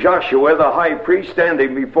showed me Joshua the high priest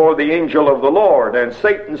standing before the angel of the Lord, and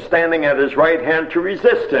Satan standing at his right hand to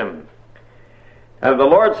resist him. And the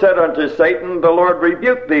Lord said unto Satan, the Lord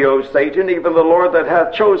rebuke thee, O Satan, even the Lord that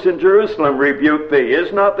hath chosen Jerusalem rebuke thee.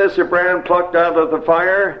 Is not this a brand plucked out of the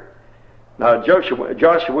fire? Now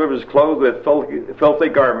Joshua was clothed with filthy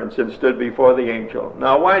garments and stood before the angel.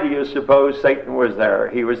 Now why do you suppose Satan was there?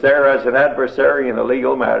 He was there as an adversary in a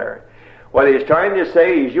legal matter. What he's trying to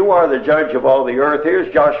say is, you are the judge of all the earth.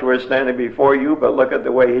 Here's Joshua standing before you, but look at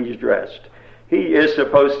the way he's dressed. He is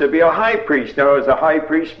supposed to be a high priest. Now is a high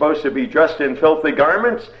priest supposed to be dressed in filthy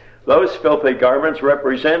garments? Those filthy garments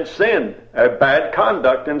represent sin, bad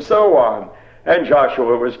conduct, and so on. And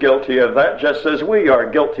Joshua was guilty of that, just as we are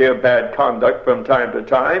guilty of bad conduct from time to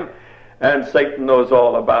time, and Satan knows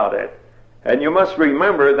all about it. And you must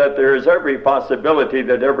remember that there is every possibility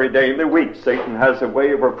that every day in the week Satan has a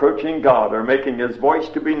way of approaching God or making his voice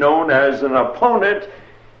to be known as an opponent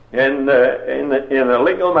in a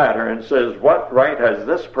legal matter, and says, what right has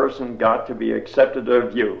this person got to be accepted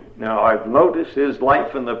of you? Now, I've noticed his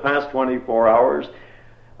life in the past 24 hours.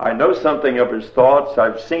 I know something of his thoughts.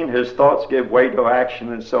 I've seen his thoughts give way to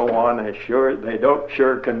action and so on, and they don't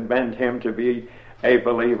commend him to be a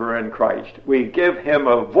believer in Christ. We give him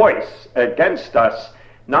a voice against us.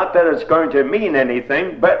 Not that it's going to mean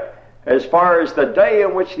anything, but as far as the day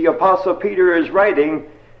in which the Apostle Peter is writing,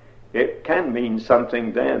 it can mean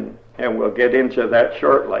something then, and we'll get into that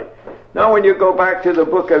shortly. Now, when you go back to the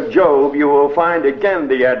book of Job, you will find again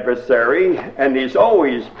the adversary, and he's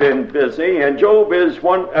always been busy, and Job is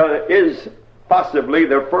possibly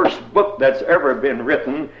the first book that's ever been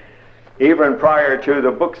written, even prior to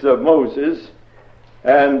the books of Moses.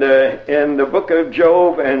 And in the book of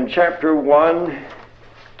Job and chapter 1,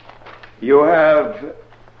 you have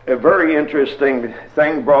a very interesting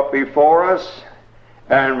thing brought before us.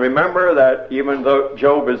 And remember that even though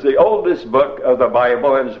Job is the oldest book of the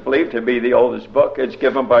Bible and is believed to be the oldest book, it's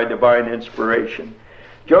given by divine inspiration.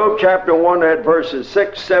 Job chapter 1 at verses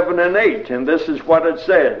 6, 7, and 8, and this is what it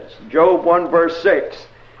says. Job 1 verse 6.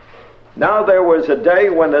 Now there was a day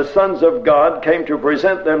when the sons of God came to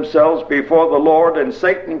present themselves before the Lord, and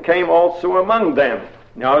Satan came also among them.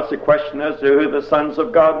 Now it's a question as to who the sons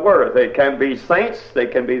of God were. They can be saints, they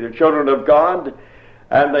can be the children of God,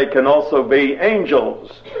 and they can also be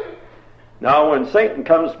angels. Now when Satan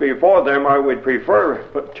comes before them, I would prefer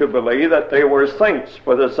to believe that they were saints,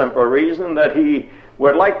 for the simple reason that he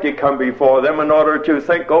would like to come before them in order to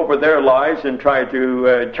think over their lives and try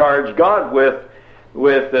to charge God with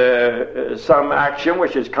some action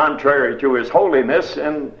which is contrary to his holiness,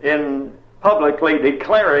 and in publicly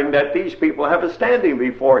declaring that these people have a standing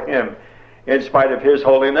before him in spite of his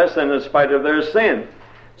holiness and in spite of their sin.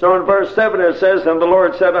 So in verse 7 it says, And the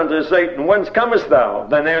Lord said unto Satan, Whence comest thou?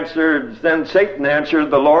 Then Satan answered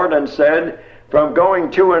the Lord and said, From going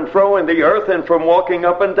to and fro in the earth, and from walking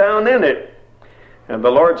up and down in it. And the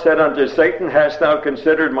Lord said unto Satan, Hast thou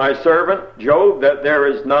considered my servant Job, that there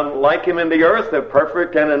is none like him in the earth, a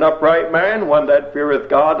perfect and an upright man, one that feareth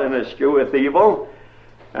God and escheweth evil?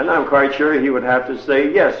 And I'm quite sure he would have to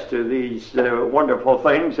say yes to these wonderful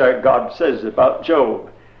things that God says about Job.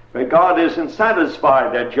 But God isn't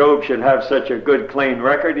satisfied that Job should have such a good, clean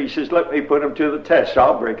record. He says, let me put him to the test.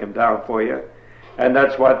 I'll break him down for you. And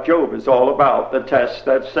that's what Job is all about, the test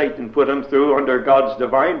that Satan put him through under God's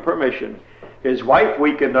divine permission. His wife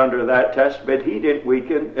weakened under that test, but he didn't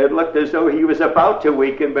weaken. It looked as though he was about to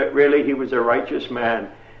weaken, but really he was a righteous man.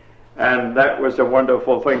 And that was a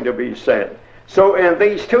wonderful thing to be said. So in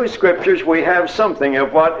these two scriptures, we have something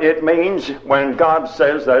of what it means when God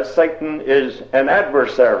says that Satan is an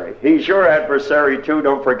adversary. He's your adversary too,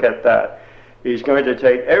 don't forget that. He's going to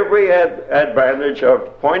take every advantage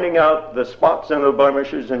of pointing out the spots and the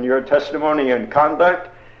blemishes in your testimony and conduct,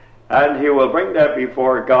 and he will bring that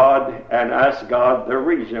before God and ask God the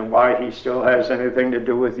reason why he still has anything to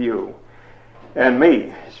do with you and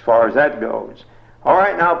me, as far as that goes. All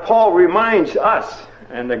right, now Paul reminds us,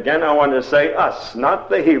 and again I want to say us, not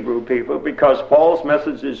the Hebrew people, because Paul's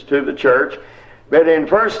message is to the church. But in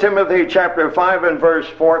 1 Timothy chapter 5 and verse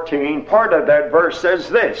 14, part of that verse says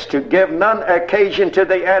this, to give none occasion to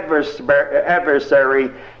the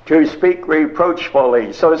adversary to speak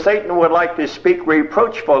reproachfully. So Satan would like to speak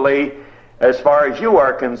reproachfully as far as you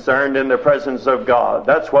are concerned in the presence of God.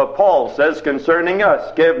 That's what Paul says concerning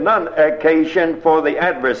us. Give none occasion for the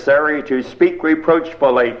adversary to speak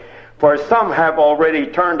reproachfully, for some have already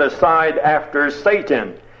turned aside after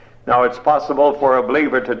Satan. Now, it's possible for a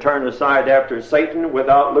believer to turn aside after Satan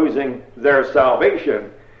without losing their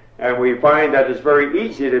salvation. And we find that it's very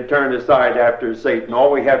easy to turn aside after Satan.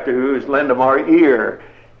 All we have to do is lend him our ear,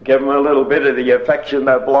 give him a little bit of the affection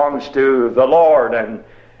that belongs to the Lord, and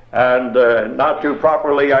not to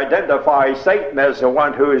properly identify Satan as the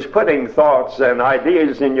one who is putting thoughts and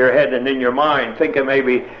ideas in your head and in your mind, thinking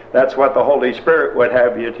maybe that's what the Holy Spirit would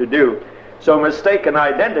have you to do. So mistaken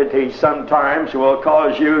identity sometimes will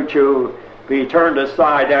cause you to be turned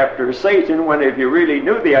aside after Satan, when if you really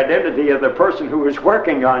knew the identity of the person who was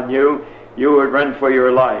working on you, you would run for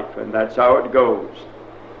your life, and that's how it goes.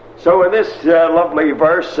 So in this lovely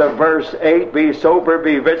verse of verse 8, be sober,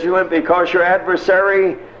 be vigilant, because your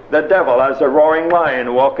adversary, the devil, as a roaring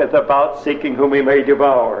lion, walketh about seeking whom he may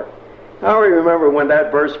devour. Now I remember when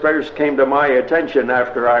that verse first came to my attention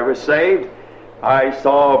after I was saved, I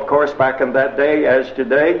saw, of course, back in that day as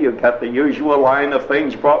today, you got the usual line of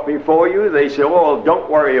things brought before you. They say, oh, don't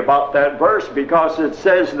worry about that verse, because it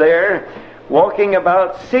says there, walking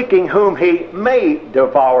about seeking whom he may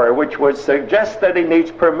devour, which would suggest that he needs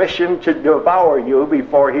permission to devour you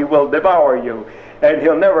before he will devour you. And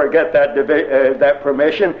he'll never get that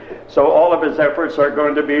permission, so all of his efforts are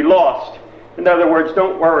going to be lost. In other words,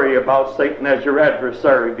 don't worry about Satan as your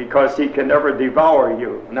adversary, because he can never devour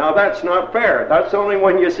you. Now that's not fair. That's only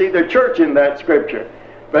when you see the church in that scripture.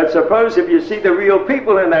 But suppose if you see the real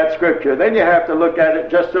people in that scripture, then you have to look at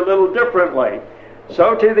it just a little differently.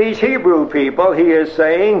 So to these Hebrew people, he is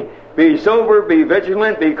saying, Be sober, be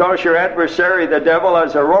vigilant, because your adversary, the devil,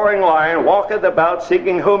 as a roaring lion, walketh about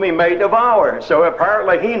seeking whom he may devour. So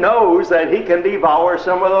apparently he knows that he can devour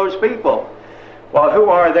some of those people. Well, who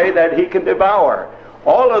are they that he can devour?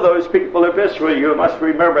 All of those people of Israel, you must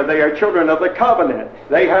remember, they are children of the covenant.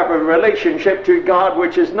 They have a relationship to God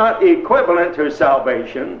which is not equivalent to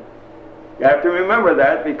salvation. You have to remember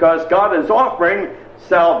that, because God is offering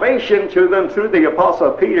salvation to them through the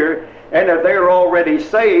Apostle Peter. And if they are already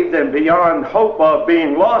saved and beyond hope of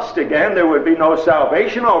being lost again, there would be no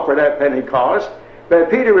salvation offered at Pentecost. But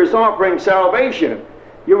Peter is offering salvation.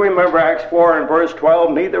 You remember Acts 4 and verse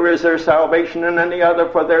 12, neither is there salvation in any other,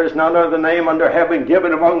 for there is none other name under heaven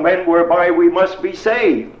given among men whereby we must be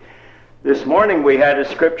saved. This morning we had a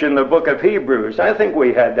scripture in the book of Hebrews. I think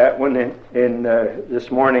we had that one in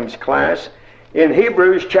this morning's class. In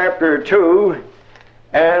Hebrews chapter 2,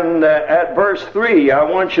 and at verse 3, I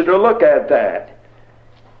want you to look at that.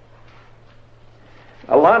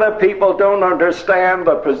 A lot of people don't understand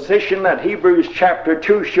the position that Hebrews chapter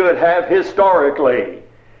 2 should have historically.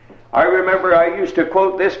 I remember I used to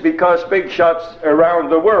quote this because big shots around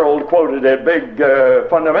the world quoted it. Big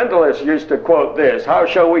fundamentalists used to quote this. How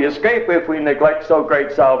shall we escape if we neglect so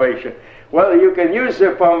great salvation? Well, you can use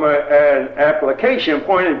it from an application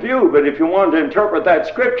point of view, but if you want to interpret that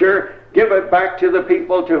scripture, give it back to the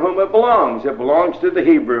people to whom it belongs. It belongs to the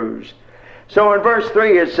Hebrews. So in verse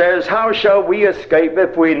 3 it says, how shall we escape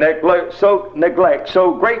if we neglect so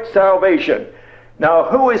great salvation? Now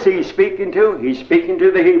who is he speaking to? He's speaking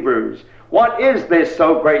to the Hebrews. What is this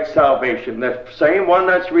so great salvation? The same one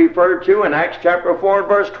that's referred to in Acts chapter 4 and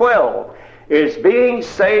verse 12. Is being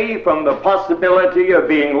saved from the possibility of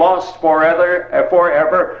being lost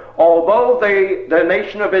forever. Although the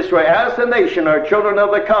nation of Israel, as a nation, are children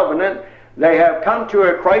of the covenant, they have come to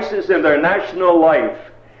a crisis in their national life.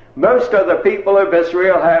 Most of the people of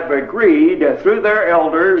Israel have agreed, through their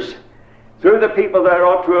elders, through the people that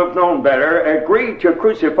ought to have known better, agreed to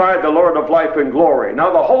crucify the Lord of life and glory.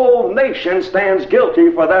 Now the whole nation stands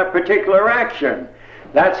guilty for that particular action.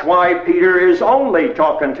 That's why Peter is only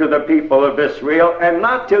talking to the people of Israel and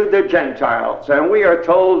not to the Gentiles. And we are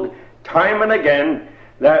told time and again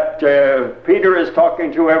that Peter is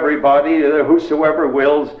talking to everybody, whosoever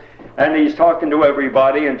wills, and he's talking to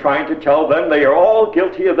everybody and trying to tell them they are all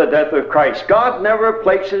guilty of the death of Christ. God never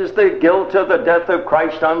places the guilt of the death of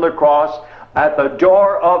Christ on the cross at the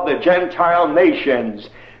door of the Gentile nations,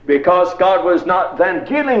 because God was not then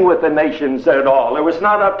dealing with the nations at all. It was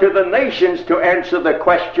not up to the nations to answer the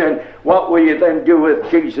question, what will you then do with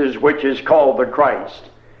Jesus, which is called the Christ?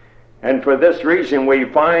 And for this reason we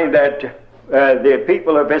find that the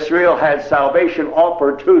people of Israel had salvation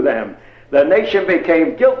offered to them. The nation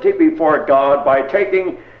became guilty before God by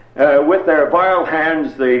taking with their vile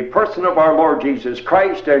hands the person of our Lord Jesus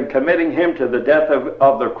Christ and committing him to the death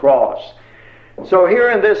of the cross. So here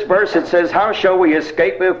in this verse it says, how shall we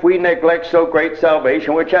escape if we neglect so great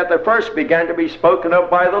salvation, which at the first began to be spoken of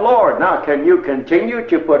by the Lord? Now, can you continue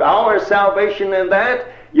to put our salvation in that?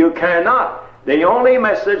 You cannot. The only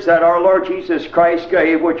message that our Lord Jesus Christ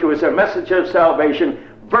gave, which was a message of salvation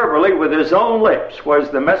verbally with his own lips, was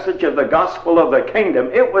the message of the gospel of the kingdom.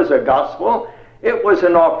 It was a gospel. It was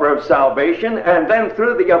an offer of salvation. And then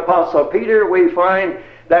through the Apostle Peter we find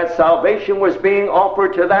that salvation was being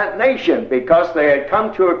offered to that nation because they had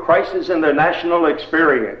come to a crisis in their national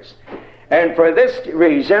experience. And for this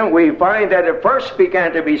reason, we find that it first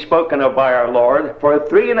began to be spoken of by our Lord. For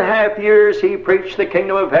 3.5 years he preached the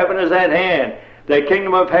kingdom of heaven is at hand. The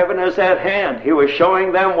kingdom of heaven is at hand. He was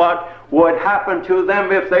showing them what would happen to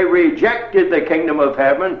them if they rejected the kingdom of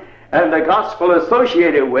heaven and the gospel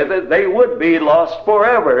associated with it. They would be lost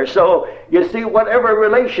forever. So you see, whatever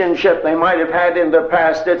relationship they might have had in the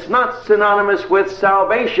past, it's not synonymous with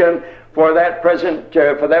salvation for that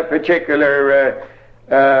for that particular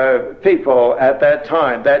people at that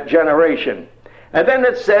time, that generation. And then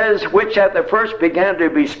it says, which at the first began to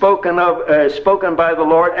be spoken by the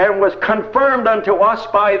Lord, and was confirmed unto us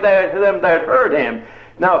by them that heard him.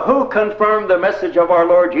 Now, who confirmed the message of our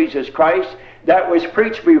Lord Jesus Christ? That was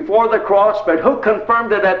preached before the cross, but who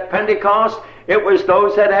confirmed it at Pentecost? It was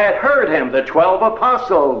those that had heard him, the 12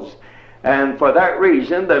 apostles. And for that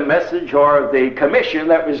reason, the message or the commission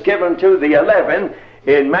that was given to the 11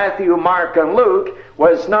 in Matthew, Mark, and Luke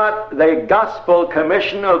was not the gospel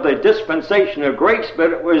commission of the dispensation of grace,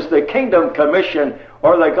 but it was the kingdom commission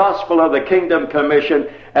or the gospel of the kingdom commission,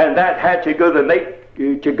 and that had to go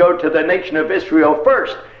to the nation of Israel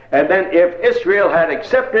first. And then if Israel had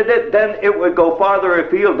accepted it, then it would go farther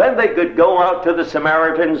afield. Then they could go out to the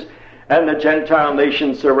Samaritans and the Gentile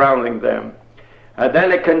nations surrounding them. And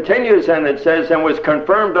then it continues and it says, and was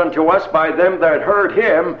confirmed unto us by them that heard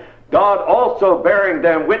him, God also bearing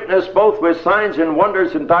them witness both with signs and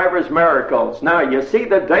wonders and divers miracles. Now you see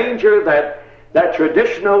the danger that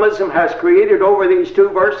traditionalism has created over these two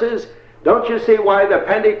verses? Don't you see why the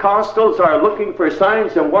Pentecostals are looking for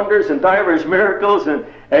signs and wonders and divers miracles and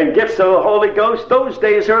gifts of the Holy Ghost? Those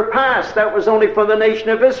days are past. That was only for the nation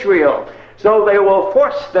of Israel. So they will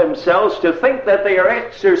force themselves to think that they are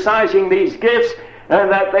exercising these gifts and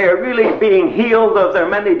that they are really being healed of their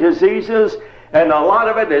many diseases. And a lot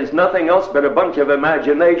of it is nothing else but a bunch of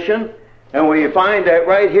imagination. And we find that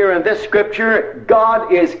right here in this scripture,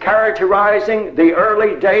 God is characterizing the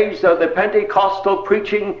early days of the Pentecostal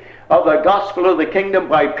preaching of the gospel of the kingdom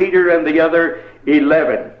by Peter and the other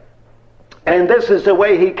 11. And this is the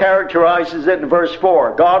way he characterizes it in verse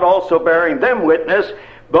 4. God also bearing them witness,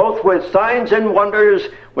 both with signs and wonders,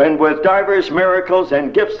 and with divers miracles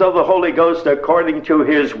and gifts of the Holy Ghost according to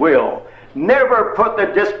his will. Never put the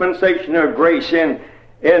dispensation of grace in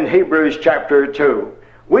Hebrews chapter 2.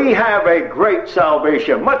 We have a great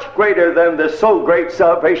salvation, much greater than the so great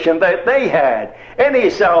salvation that they had. Any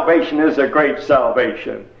salvation is a great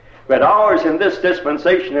salvation. But ours in this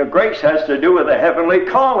dispensation of grace has to do with a heavenly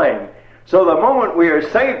calling. So the moment we are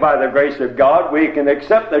saved by the grace of God, we can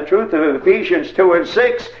accept the truth of Ephesians 2 and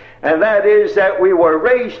 6, and that is that we were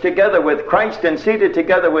raised together with Christ and seated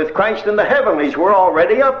together with Christ in the heavenlies. We're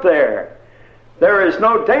already up there. There is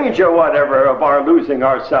no danger whatever of our losing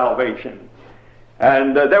our salvation.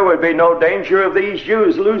 And there would be no danger of these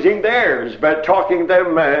Jews losing theirs. But talking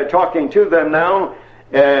to them now,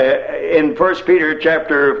 in 1 Peter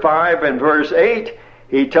chapter 5 and verse 8,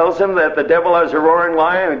 he tells them that the devil as a roaring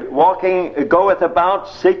lion goeth about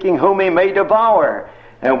seeking whom he may devour.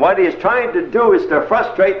 And what he's trying to do is to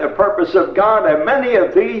frustrate the purpose of God. And many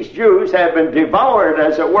of these Jews have been devoured,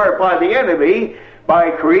 as it were, by the enemy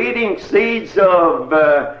by creating seeds of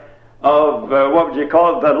what would you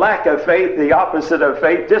call it, the lack of faith, the opposite of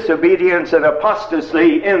faith, disobedience and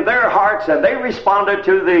apostasy in their hearts. And they responded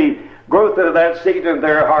to the growth of that seed in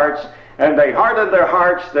their hearts. And they hardened their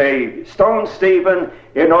hearts. They stoned Stephen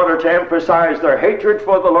in order to emphasize their hatred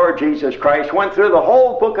for the Lord Jesus Christ. Went through the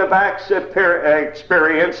whole book of Acts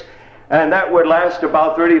experience, and that would last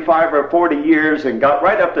about 35 or 40 years, and got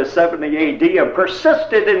right up to 70 AD, and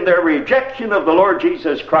persisted in their rejection of the Lord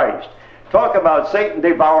Jesus Christ. Talk about Satan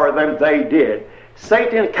devour them, they did.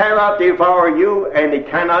 Satan cannot devour you, and he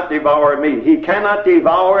cannot devour me. He cannot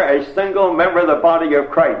devour a single member of the body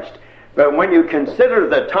of Christ. But when you consider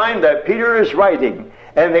the time that Peter is writing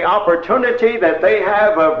and the opportunity that they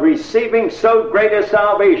have of receiving so great a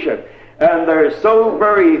salvation, and there's so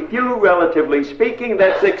very few, relatively speaking,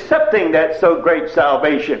 that's accepting that so great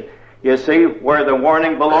salvation. You see where the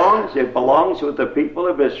warning belongs? It belongs with the people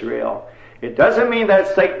of Israel. It doesn't mean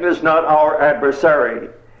that Satan is not our adversary,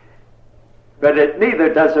 but it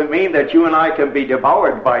neither does it mean that you and I can be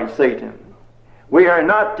devoured by Satan. We are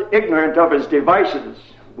not ignorant of his devices.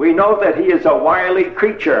 We know that he is a wily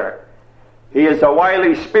creature. He is a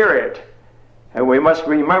wily spirit. And we must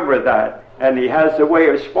remember that. And he has a way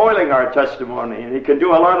of spoiling our testimony. And he can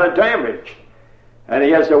do a lot of damage. And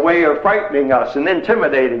he has a way of frightening us and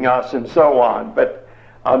intimidating us and so on. But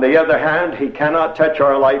on the other hand, he cannot touch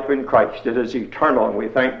our life in Christ. It is eternal, and we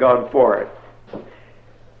thank God for it.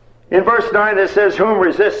 In verse 9 it says, whom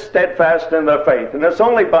resist steadfast in the faith. And it's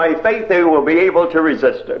only by faith they will be able to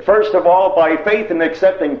resist it. First of all, by faith in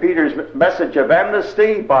accepting Peter's message of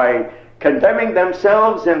amnesty, by condemning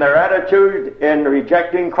themselves in their attitude in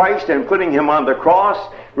rejecting Christ and putting him on the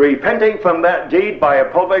cross, repenting from that deed by a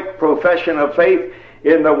public profession of faith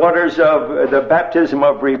in the waters of the baptism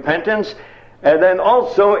of repentance. And then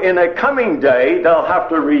also in a coming day, they'll have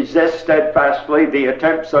to resist steadfastly the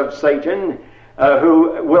attempts of Satan,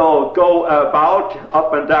 who will go about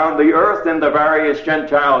up and down the earth in the various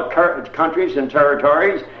Gentile countries and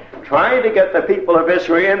territories, trying to get the people of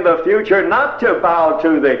Israel in the future not to bow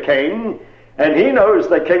to the king. And he knows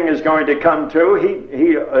the king is going to come too.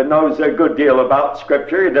 He knows a good deal about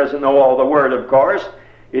Scripture. He doesn't know all the Word, of course.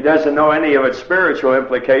 He doesn't know any of its spiritual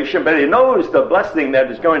implication, but he knows the blessing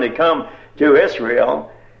that is going to come to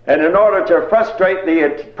Israel. And in order to frustrate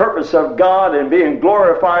the purpose of God in being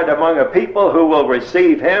glorified among a people who will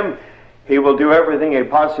receive him, he will do everything he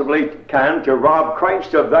possibly can to rob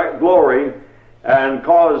Christ of that glory and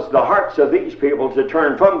cause the hearts of these people to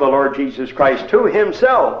turn from the Lord Jesus Christ to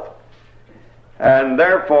himself. And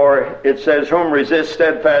therefore it says, whom resist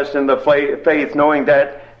steadfast in the faith, knowing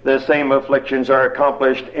that the same afflictions are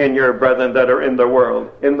accomplished in your brethren that are in the world.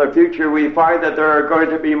 In the future we find that there are going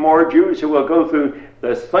to be more Jews who will go through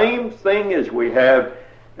the same thing as we have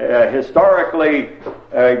historically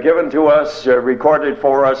given to us, recorded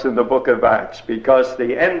for us in the book of Acts, because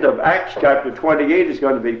the end of Acts chapter 28 is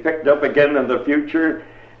going to be picked up again in the future,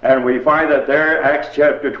 and we find that there Acts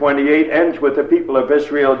chapter 28 ends with the people of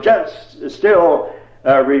Israel just still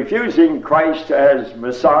refusing Christ as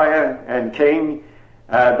Messiah and King.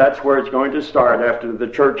 That's where it's going to start after the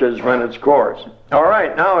church has run its course. All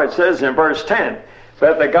right, now it says in verse 10,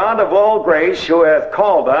 "But the God of all grace, who hath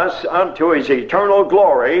called us unto his eternal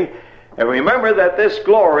glory," and remember that this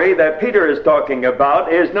glory that Peter is talking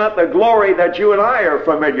about is not the glory that you and I are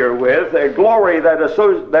familiar with, a glory that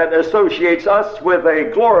associates us with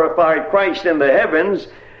a glorified Christ in the heavens.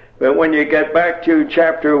 But when you get back to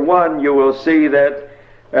chapter 1, you will see that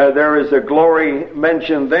there is a glory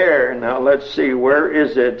mentioned there. Now let's see, where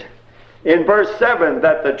is it? In verse 7,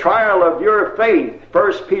 that the trial of your faith,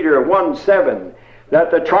 1 Peter 1:7, that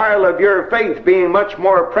the trial of your faith, being much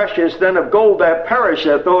more precious than of gold that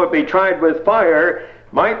perisheth, though it be tried with fire,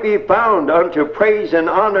 might be found unto praise and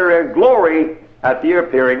honor and glory at the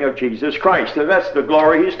appearing of Jesus Christ. And that's the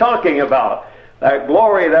glory he's talking about. That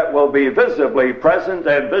glory that will be visibly present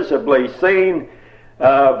and visibly seen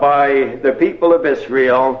by the people of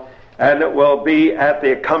Israel, and it will be at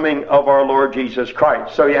the coming of our Lord Jesus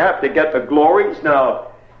Christ. So you have to get the glories. Now,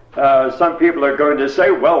 some people are going to say,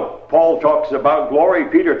 well, Paul talks about glory,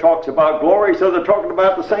 Peter talks about glory, so they're talking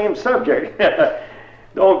about the same subject.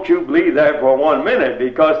 Don't you believe that for 1 minute,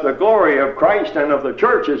 because the glory of Christ and of the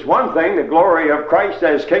church is one thing. The glory of Christ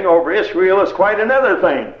as king over Israel is quite another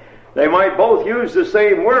thing. They might both use the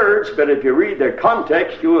same words, but if you read the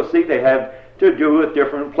context, you will see they have to do with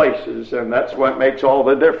different places, and that's what makes all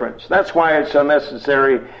the difference. That's why it's so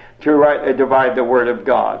necessary to divide the Word of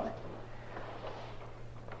God.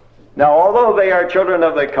 Now, although they are children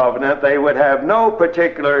of the covenant, they would have no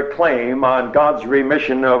particular claim on God's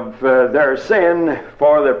remission of their sin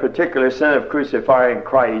for the particular sin of crucifying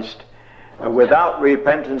Christ without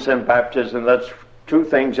repentance and baptism. That's two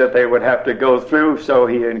things that they would have to go through, so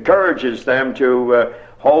he encourages them to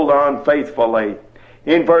hold on faithfully.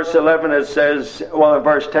 In verse 11 it says, well, in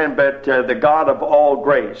verse 10, but the God of all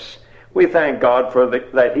grace. We thank God for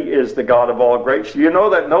that he is the God of all grace. You know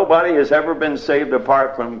that nobody has ever been saved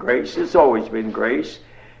apart from grace. It's always been grace.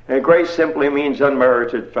 And grace simply means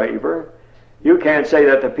unmerited favor. You can't say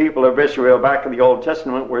that the people of Israel back in the Old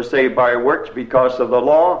Testament were saved by works because of the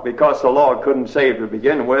law, because the law couldn't save to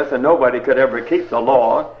begin with, and nobody could ever keep the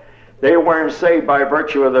law. They weren't saved by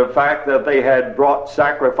virtue of the fact that they had brought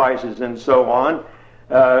sacrifices and so on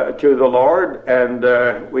to the Lord,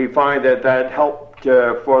 and we find that helped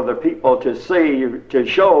for the people to see, to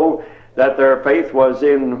show that their faith was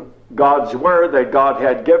in God's word that God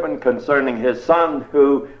had given concerning his Son,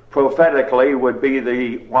 who prophetically would be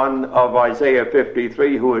the one of Isaiah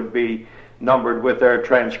 53 who would be numbered with their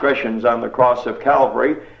transgressions on the cross of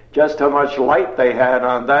Calvary. Just how much light they had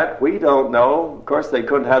on that, we don't know. Of course, they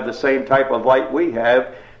couldn't have the same type of light we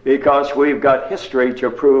have, because we've got history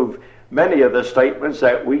to prove many of the statements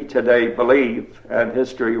that we today believe, and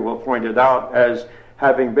history will point it out as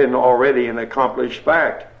having been already an accomplished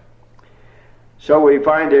fact. So we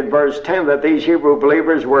find in verse 10 that these Hebrew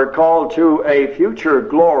believers were called to a future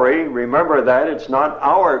glory. Remember that it's not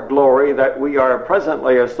our glory that we are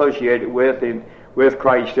presently associated with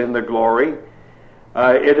Christ in the glory.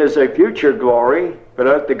 It is a future glory,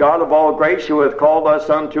 but the God of all grace, who hath called us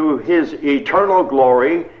unto his eternal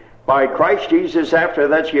glory by Christ Jesus, after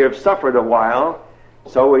that ye have suffered a while.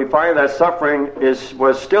 So we find that suffering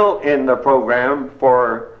was still in the program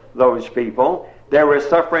for those people. There was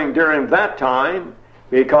suffering during that time,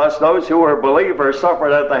 because those who were believers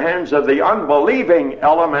suffered at the hands of the unbelieving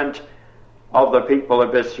element of the people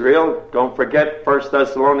of Israel. Don't forget 1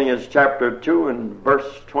 Thessalonians chapter 2 and verse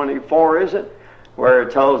 24, is it? Where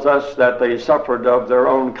it tells us that they suffered of their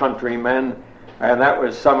own countrymen, and that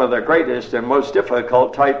was some of the greatest and most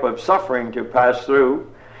difficult type of suffering to pass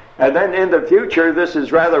through. And then in the future, this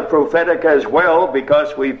is rather prophetic as well,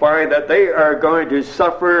 because we find that they are going to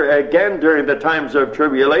suffer again during the times of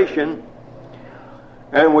tribulation.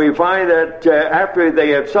 And we find that after they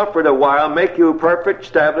have suffered a while, make you perfect,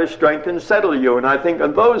 establish, strengthen, settle you. And I think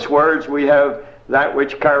in those words we have that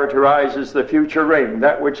which characterizes the future reign,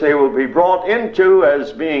 that which they will be brought into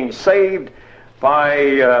as being saved by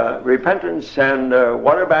repentance and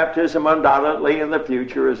water baptism, undoubtedly in the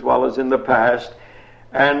future as well as in the past.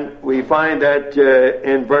 And we find that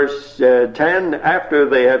in verse 10, after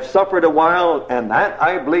they have suffered a while, and that,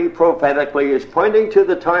 I believe, prophetically is pointing to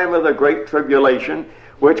the time of the Great Tribulation,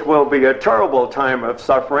 which will be a terrible time of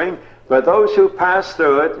suffering. But those who pass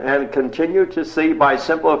through it and continue to see by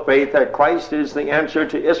simple faith that Christ is the answer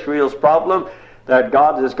to Israel's problem, that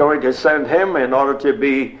God is going to send him in order to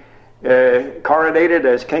be coronated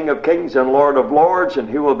as King of Kings and Lord of Lords, and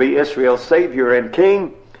he will be Israel's Savior and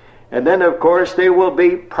King. And then, of course, they will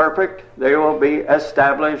be perfect. They will be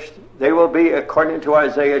established. They will be, according to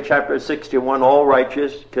Isaiah chapter 61, all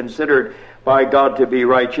righteous, considered by God to be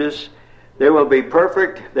righteous. They will be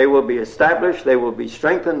perfect. They will be established. They will be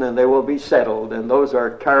strengthened, and they will be settled. And those are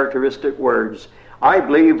characteristic words, I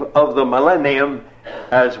believe, of the millennium,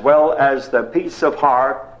 as well as the peace of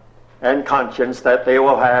heart and conscience that they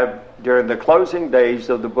will have during the closing days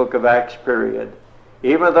of the book of Acts period.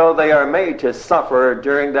 Even though they are made to suffer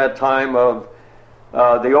during that time of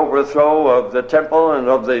the overthrow of the temple and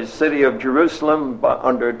of the city of Jerusalem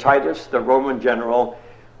under Titus, the Roman general,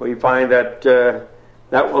 we find that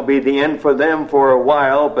that will be the end for them for a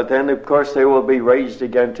while, but then, of course, they will be raised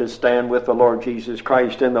again to stand with the Lord Jesus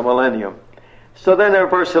Christ in the millennium. So then in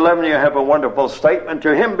verse 11 you have a wonderful statement,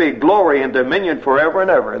 to him be glory and dominion forever and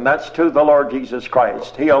ever, and that's to the Lord Jesus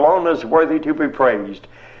Christ. He alone is worthy to be praised.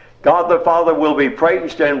 God the Father will be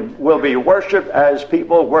praised and will be worshipped as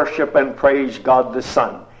people worship and praise God the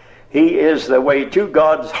Son. He is the way to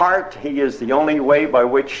God's heart. He is the only way by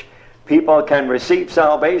which people can receive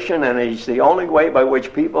salvation, and he's the only way by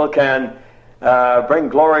which people can bring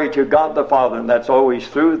glory to God the Father, and that's always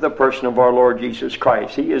through the person of our Lord Jesus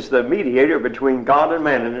Christ. He is the mediator between God and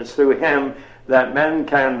man, and it's through him that men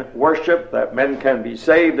can worship, that men can be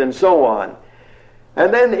saved, and so on.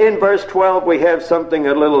 And then in verse 12 we have something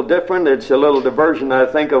a little different. It's a little diversion, I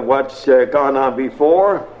think, of what's gone on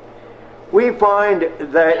before. We find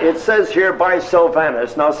that it says here by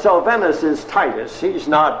Silvanus. Now Silvanus is Titus. He's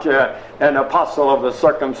not an apostle of the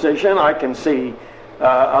circumcision. I can see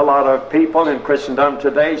a lot of people in Christendom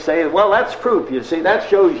today say, well, that's proof, you see. That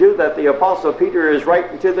shows you that the Apostle Peter is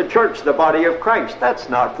writing to the church, the body of Christ. That's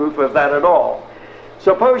not proof of that at all.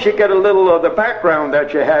 Suppose you get a little of the background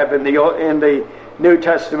that you have in the New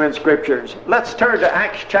Testament scriptures. Let's turn to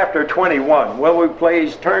Acts chapter 21. Will we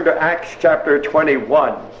please turn to Acts chapter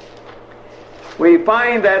 21? We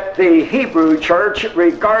find that the Hebrew church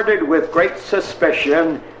regarded with great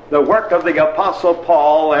suspicion the work of the Apostle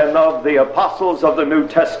Paul and of the apostles of the New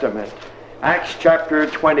Testament. Acts chapter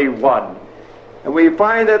 21. And we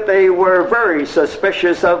find that they were very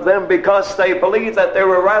suspicious of them because they believed that they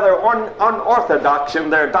were rather unorthodox in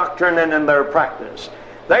their doctrine and in their practice.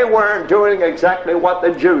 They weren't doing exactly what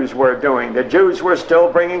the Jews were doing. The Jews were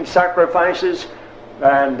still bringing sacrifices,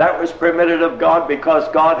 and that was permitted of God because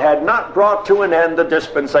God had not brought to an end the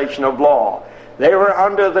dispensation of law. They were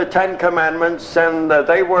under the Ten Commandments, and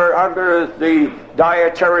they were under the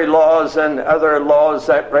dietary laws and other laws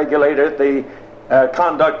that regulated the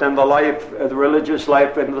conduct and the life, the religious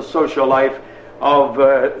life and the social life of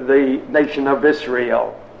the nation of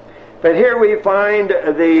Israel. But here we find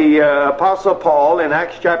the Apostle Paul in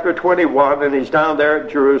Acts chapter 21, and he's down there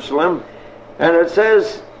at Jerusalem, and it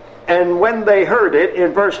says, and when they heard it,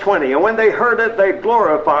 in verse 20, and when they heard it, they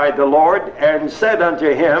glorified the Lord, and said unto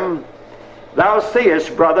him, Thou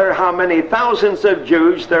seest, brother, how many thousands of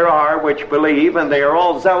Jews there are which believe, and they are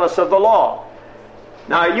all zealous of the law.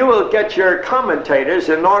 Now you will get your commentators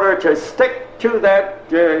in order to stick to that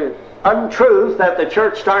untruth that the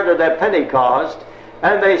church started at Pentecost,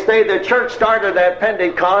 and they say the church started at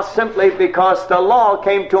Pentecost simply because the law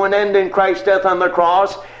came to an end in Christ's death on the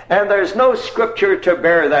cross, and there's no scripture to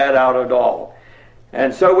bear that out at all.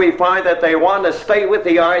 And so we find that they want to stay with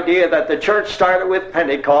the idea that the church started with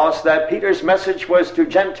Pentecost, that Peter's message was to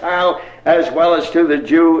Gentile as well as to the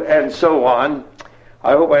Jew, and so on.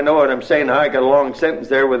 I hope I know what I'm saying. I got a long sentence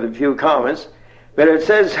there with a few comments. But it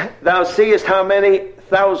says, Thou seest how many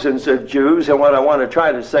thousands of Jews, and what I want to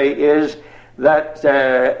try to say is that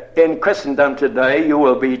in Christendom today you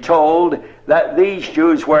will be told that these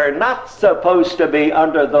Jews were not supposed to be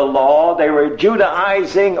under the law. They were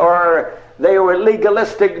Judaizing, or they were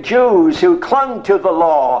legalistic Jews who clung to the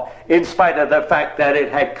law in spite of the fact that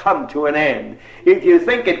it had come to an end. If you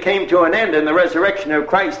think it came to an end in the resurrection of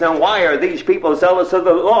Christ, then why are these people zealous of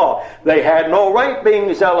the law? They had no right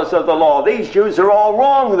being zealous of the law. These Jews are all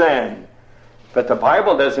wrong then. But the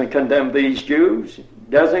Bible doesn't condemn these Jews,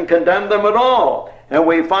 doesn't condemn them at all. And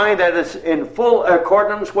we find that it's in full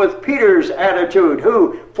accordance with Peter's attitude,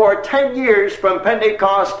 who for 10 years from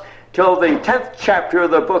Pentecost till the 10th chapter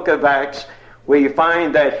of the book of Acts, we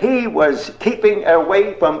find that he was keeping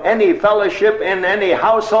away from any fellowship in any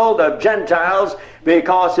household of Gentiles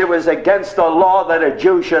because it was against the law that a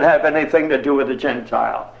Jew should have anything to do with a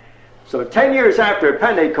Gentile. So 10 years after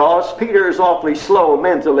Pentecost, Peter is awfully slow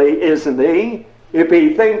mentally, isn't he? If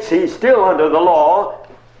he thinks he's still under the law,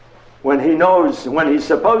 when he knows, when he's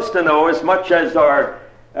supposed to know as much as our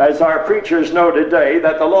as our preachers know today,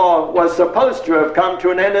 that the law was supposed to have come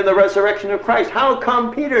to an end in the resurrection of Christ. How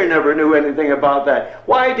come Peter never knew anything about that?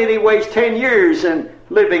 Why did he waste 10 years in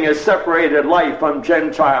living a separated life from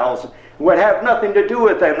Gentiles? Would have nothing to do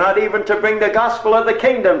with them, not even to bring the gospel of the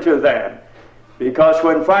kingdom to them. Because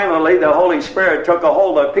when finally the Holy Spirit took a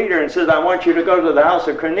hold of Peter and says, I want you to go to the house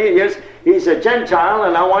of Cornelius, he's a Gentile,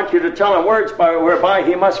 and I want you to tell him words whereby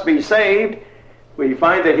he must be saved, we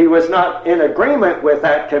find that he was not in agreement with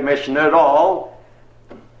that commission at all.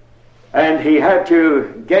 And he had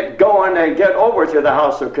to get going and get over to the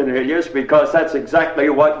house of Cornelius, because that's exactly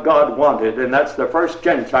what God wanted. And that's the first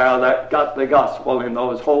Gentile that got the gospel in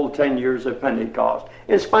those whole 10 years of Pentecost,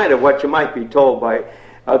 in spite of what you might be told by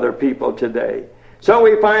other people today. So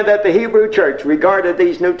we find that the Hebrew church regarded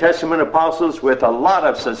these New Testament apostles with a lot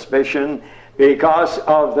of suspicion because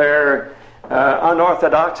of their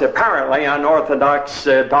apparently unorthodox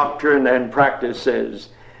doctrine and practices.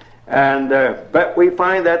 And but we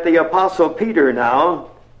find that the Apostle Peter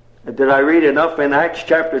now, did I read enough in Acts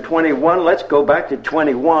chapter 21? Let's go back to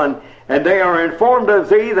 21. And they are informed of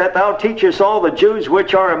thee that thou teachest all the Jews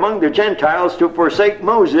which are among the Gentiles to forsake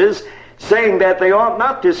Moses, saying that they ought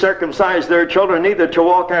not to circumcise their children, neither to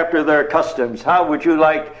walk after their customs. How would you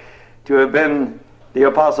like to have been the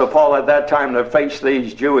Apostle Paul at that time to face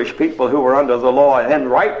these Jewish people who were under the law? And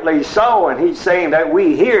rightly so. And he's saying that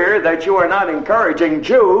we hear that you are not encouraging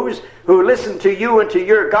Jews who listen to you and to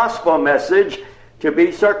your gospel message to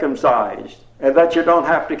be circumcised, and that you don't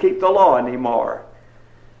have to keep the law anymore.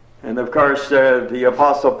 And of course, the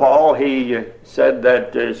Apostle Paul, he said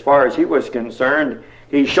that as far as he was concerned,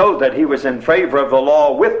 he showed that he was in favor of the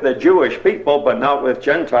law with the Jewish people, but not with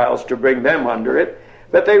Gentiles to bring them under it.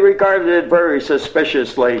 But they regarded it very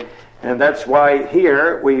suspiciously. And that's why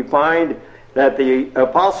here we find that the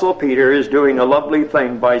Apostle Peter is doing a lovely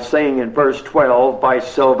thing by saying in verse 12, by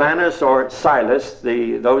Silvanus or Silas,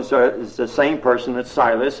 those are the same person as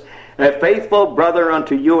Silas, a faithful brother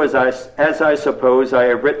unto you, as I suppose I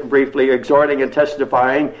have written briefly, exhorting and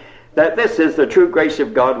testifying that this is the true grace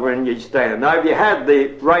of God wherein ye stand. Now, if you had the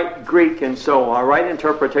right Greek and so on, right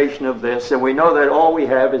interpretation of this, and we know that all we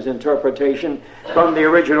have is interpretation from the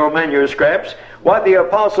original manuscripts, what the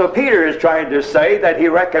Apostle Peter is trying to say, that he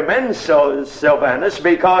recommends Silvanus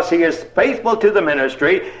because he is faithful to the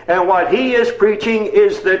ministry, and what he is preaching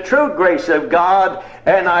is the true grace of God,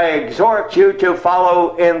 and I exhort you to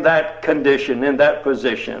follow in that condition, in that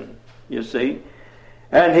position, you see.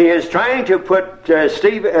 And he is trying to put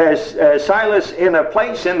Silas in a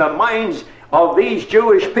place in the minds of these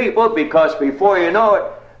Jewish people, because before you know it,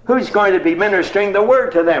 who's going to be ministering the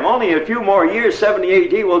word to them? Only a few more years, 70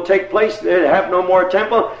 AD, will take place. They have no more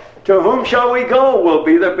temple. To whom shall we go will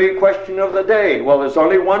be the big question of the day. Well, there's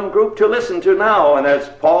only one group to listen to now, and that's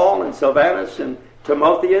Paul and Silvanus and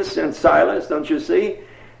Timotheus and Silas, don't you see?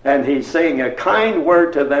 And he's saying a kind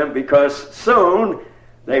word to them, because soon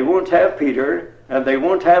they won't have Peter, and they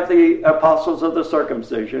won't have the apostles of the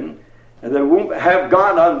circumcision, and they won't have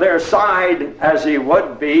God on their side as he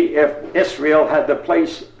would be if Israel had the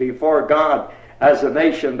place before God as a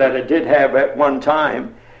nation that it did have at one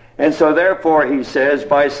time. And so therefore he says,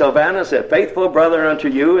 by Silvanus, a faithful brother unto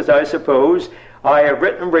you, as I suppose, I have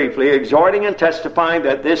written briefly, exhorting and testifying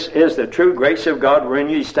that this is the true grace of God wherein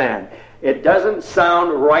ye stand. It doesn't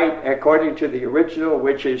sound right according to the original,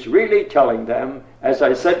 which is really telling them, as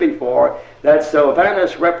I said before, that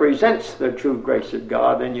Silvanus represents the true grace of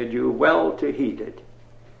God, and you do well to heed it.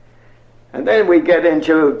 And then we get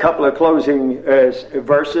into a couple of closing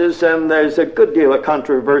verses, and there's a good deal of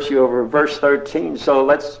controversy over verse 13, so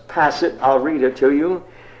let's pass it. I'll read it to you,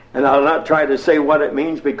 and I'll not try to say what it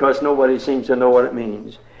means, because nobody seems to know what it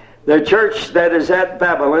means. The church that is at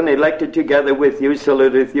Babylon, elected together with you,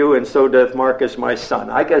 saluteth you, and so doth Marcus my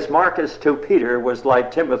son. I guess Marcus to Peter was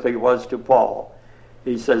like Timothy was to Paul.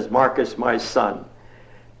 He says, Marcus my son.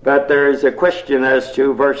 But there is a question as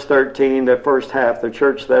to verse 13, the first half, the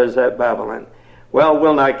church that is at Babylon. Well,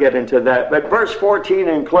 we'll not get into that. But verse 14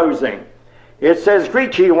 in closing, it says,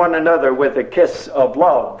 greet ye one another with a kiss of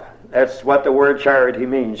love. That's what the word charity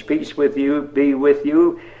means. Peace with you, be with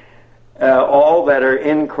you. All that are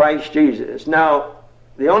in Christ Jesus. Now,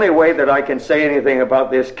 the only way that I can say anything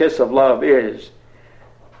about this kiss of love is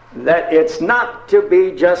that it's not to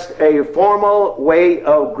be just a formal way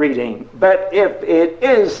of greeting, but if it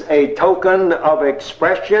is a token of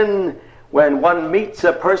expression when one meets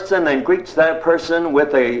a person and greets that person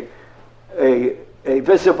with a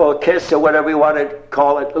visible kiss, or whatever you want to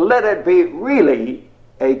call it, let it be really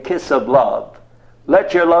a kiss of love.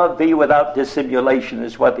 Let your love be without dissimulation,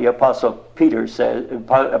 is what the Apostle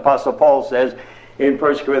Paul says in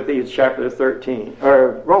 1 Corinthians chapter 13,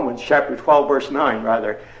 or Romans chapter 12, verse 9,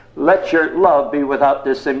 rather. Let your love be without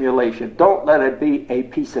dissimulation. Don't let it be a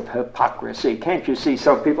piece of hypocrisy. Can't you see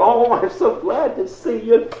some people, oh, I'm so glad to see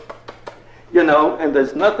you. You know, and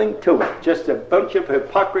there's nothing to it. Just a bunch of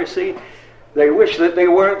hypocrisy. They wish that they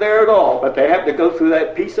weren't there at all, but they have to go through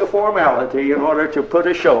that piece of formality in order to put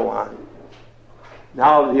a show on.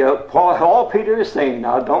 Now, all Peter is saying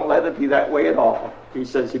now, don't let it be that way at all. He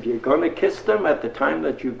says, if you're going to kiss them at the time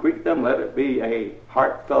that you greet them, let it be a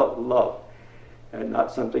heartfelt love and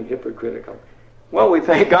not something hypocritical. Well, we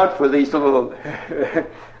thank God for these little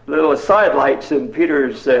sidelights in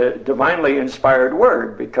Peter's divinely inspired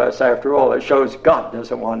word, because after all, it shows God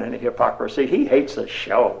doesn't want any hypocrisy. He hates a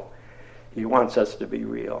show. He wants us to be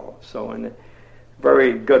real. So in a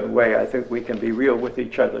very good way, I think we can be real with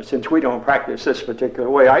each other, since we don't practice this particular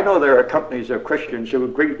way. I know there are companies of Christians who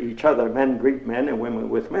greet each other. Men greet men and women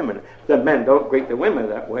with women. The men don't greet the women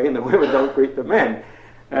that way, and the women don't greet the men.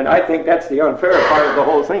 And I think that's the unfair part of the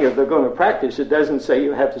whole thing. If they're going to practice, it doesn't say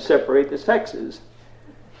you have to separate the sexes.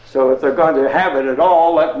 So if they're going to have it at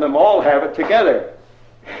all, let them all have it together.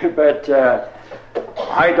 But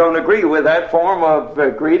I don't agree with that form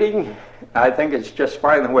of greeting. I think it's just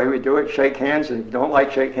fine the way we do it. Shake hands. If you don't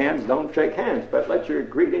like shake hands, don't shake hands. But let your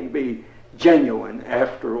greeting be genuine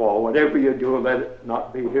after all. Whatever you do, let it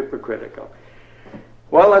not be hypocritical.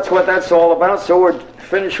 Well, that's what that's all about. So we're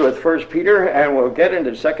finished with 1 Peter, and we'll get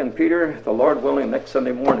into 2 Peter, the Lord willing, next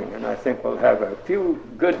Sunday morning. And I think we'll have a few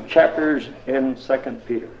good chapters in 2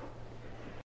 Peter.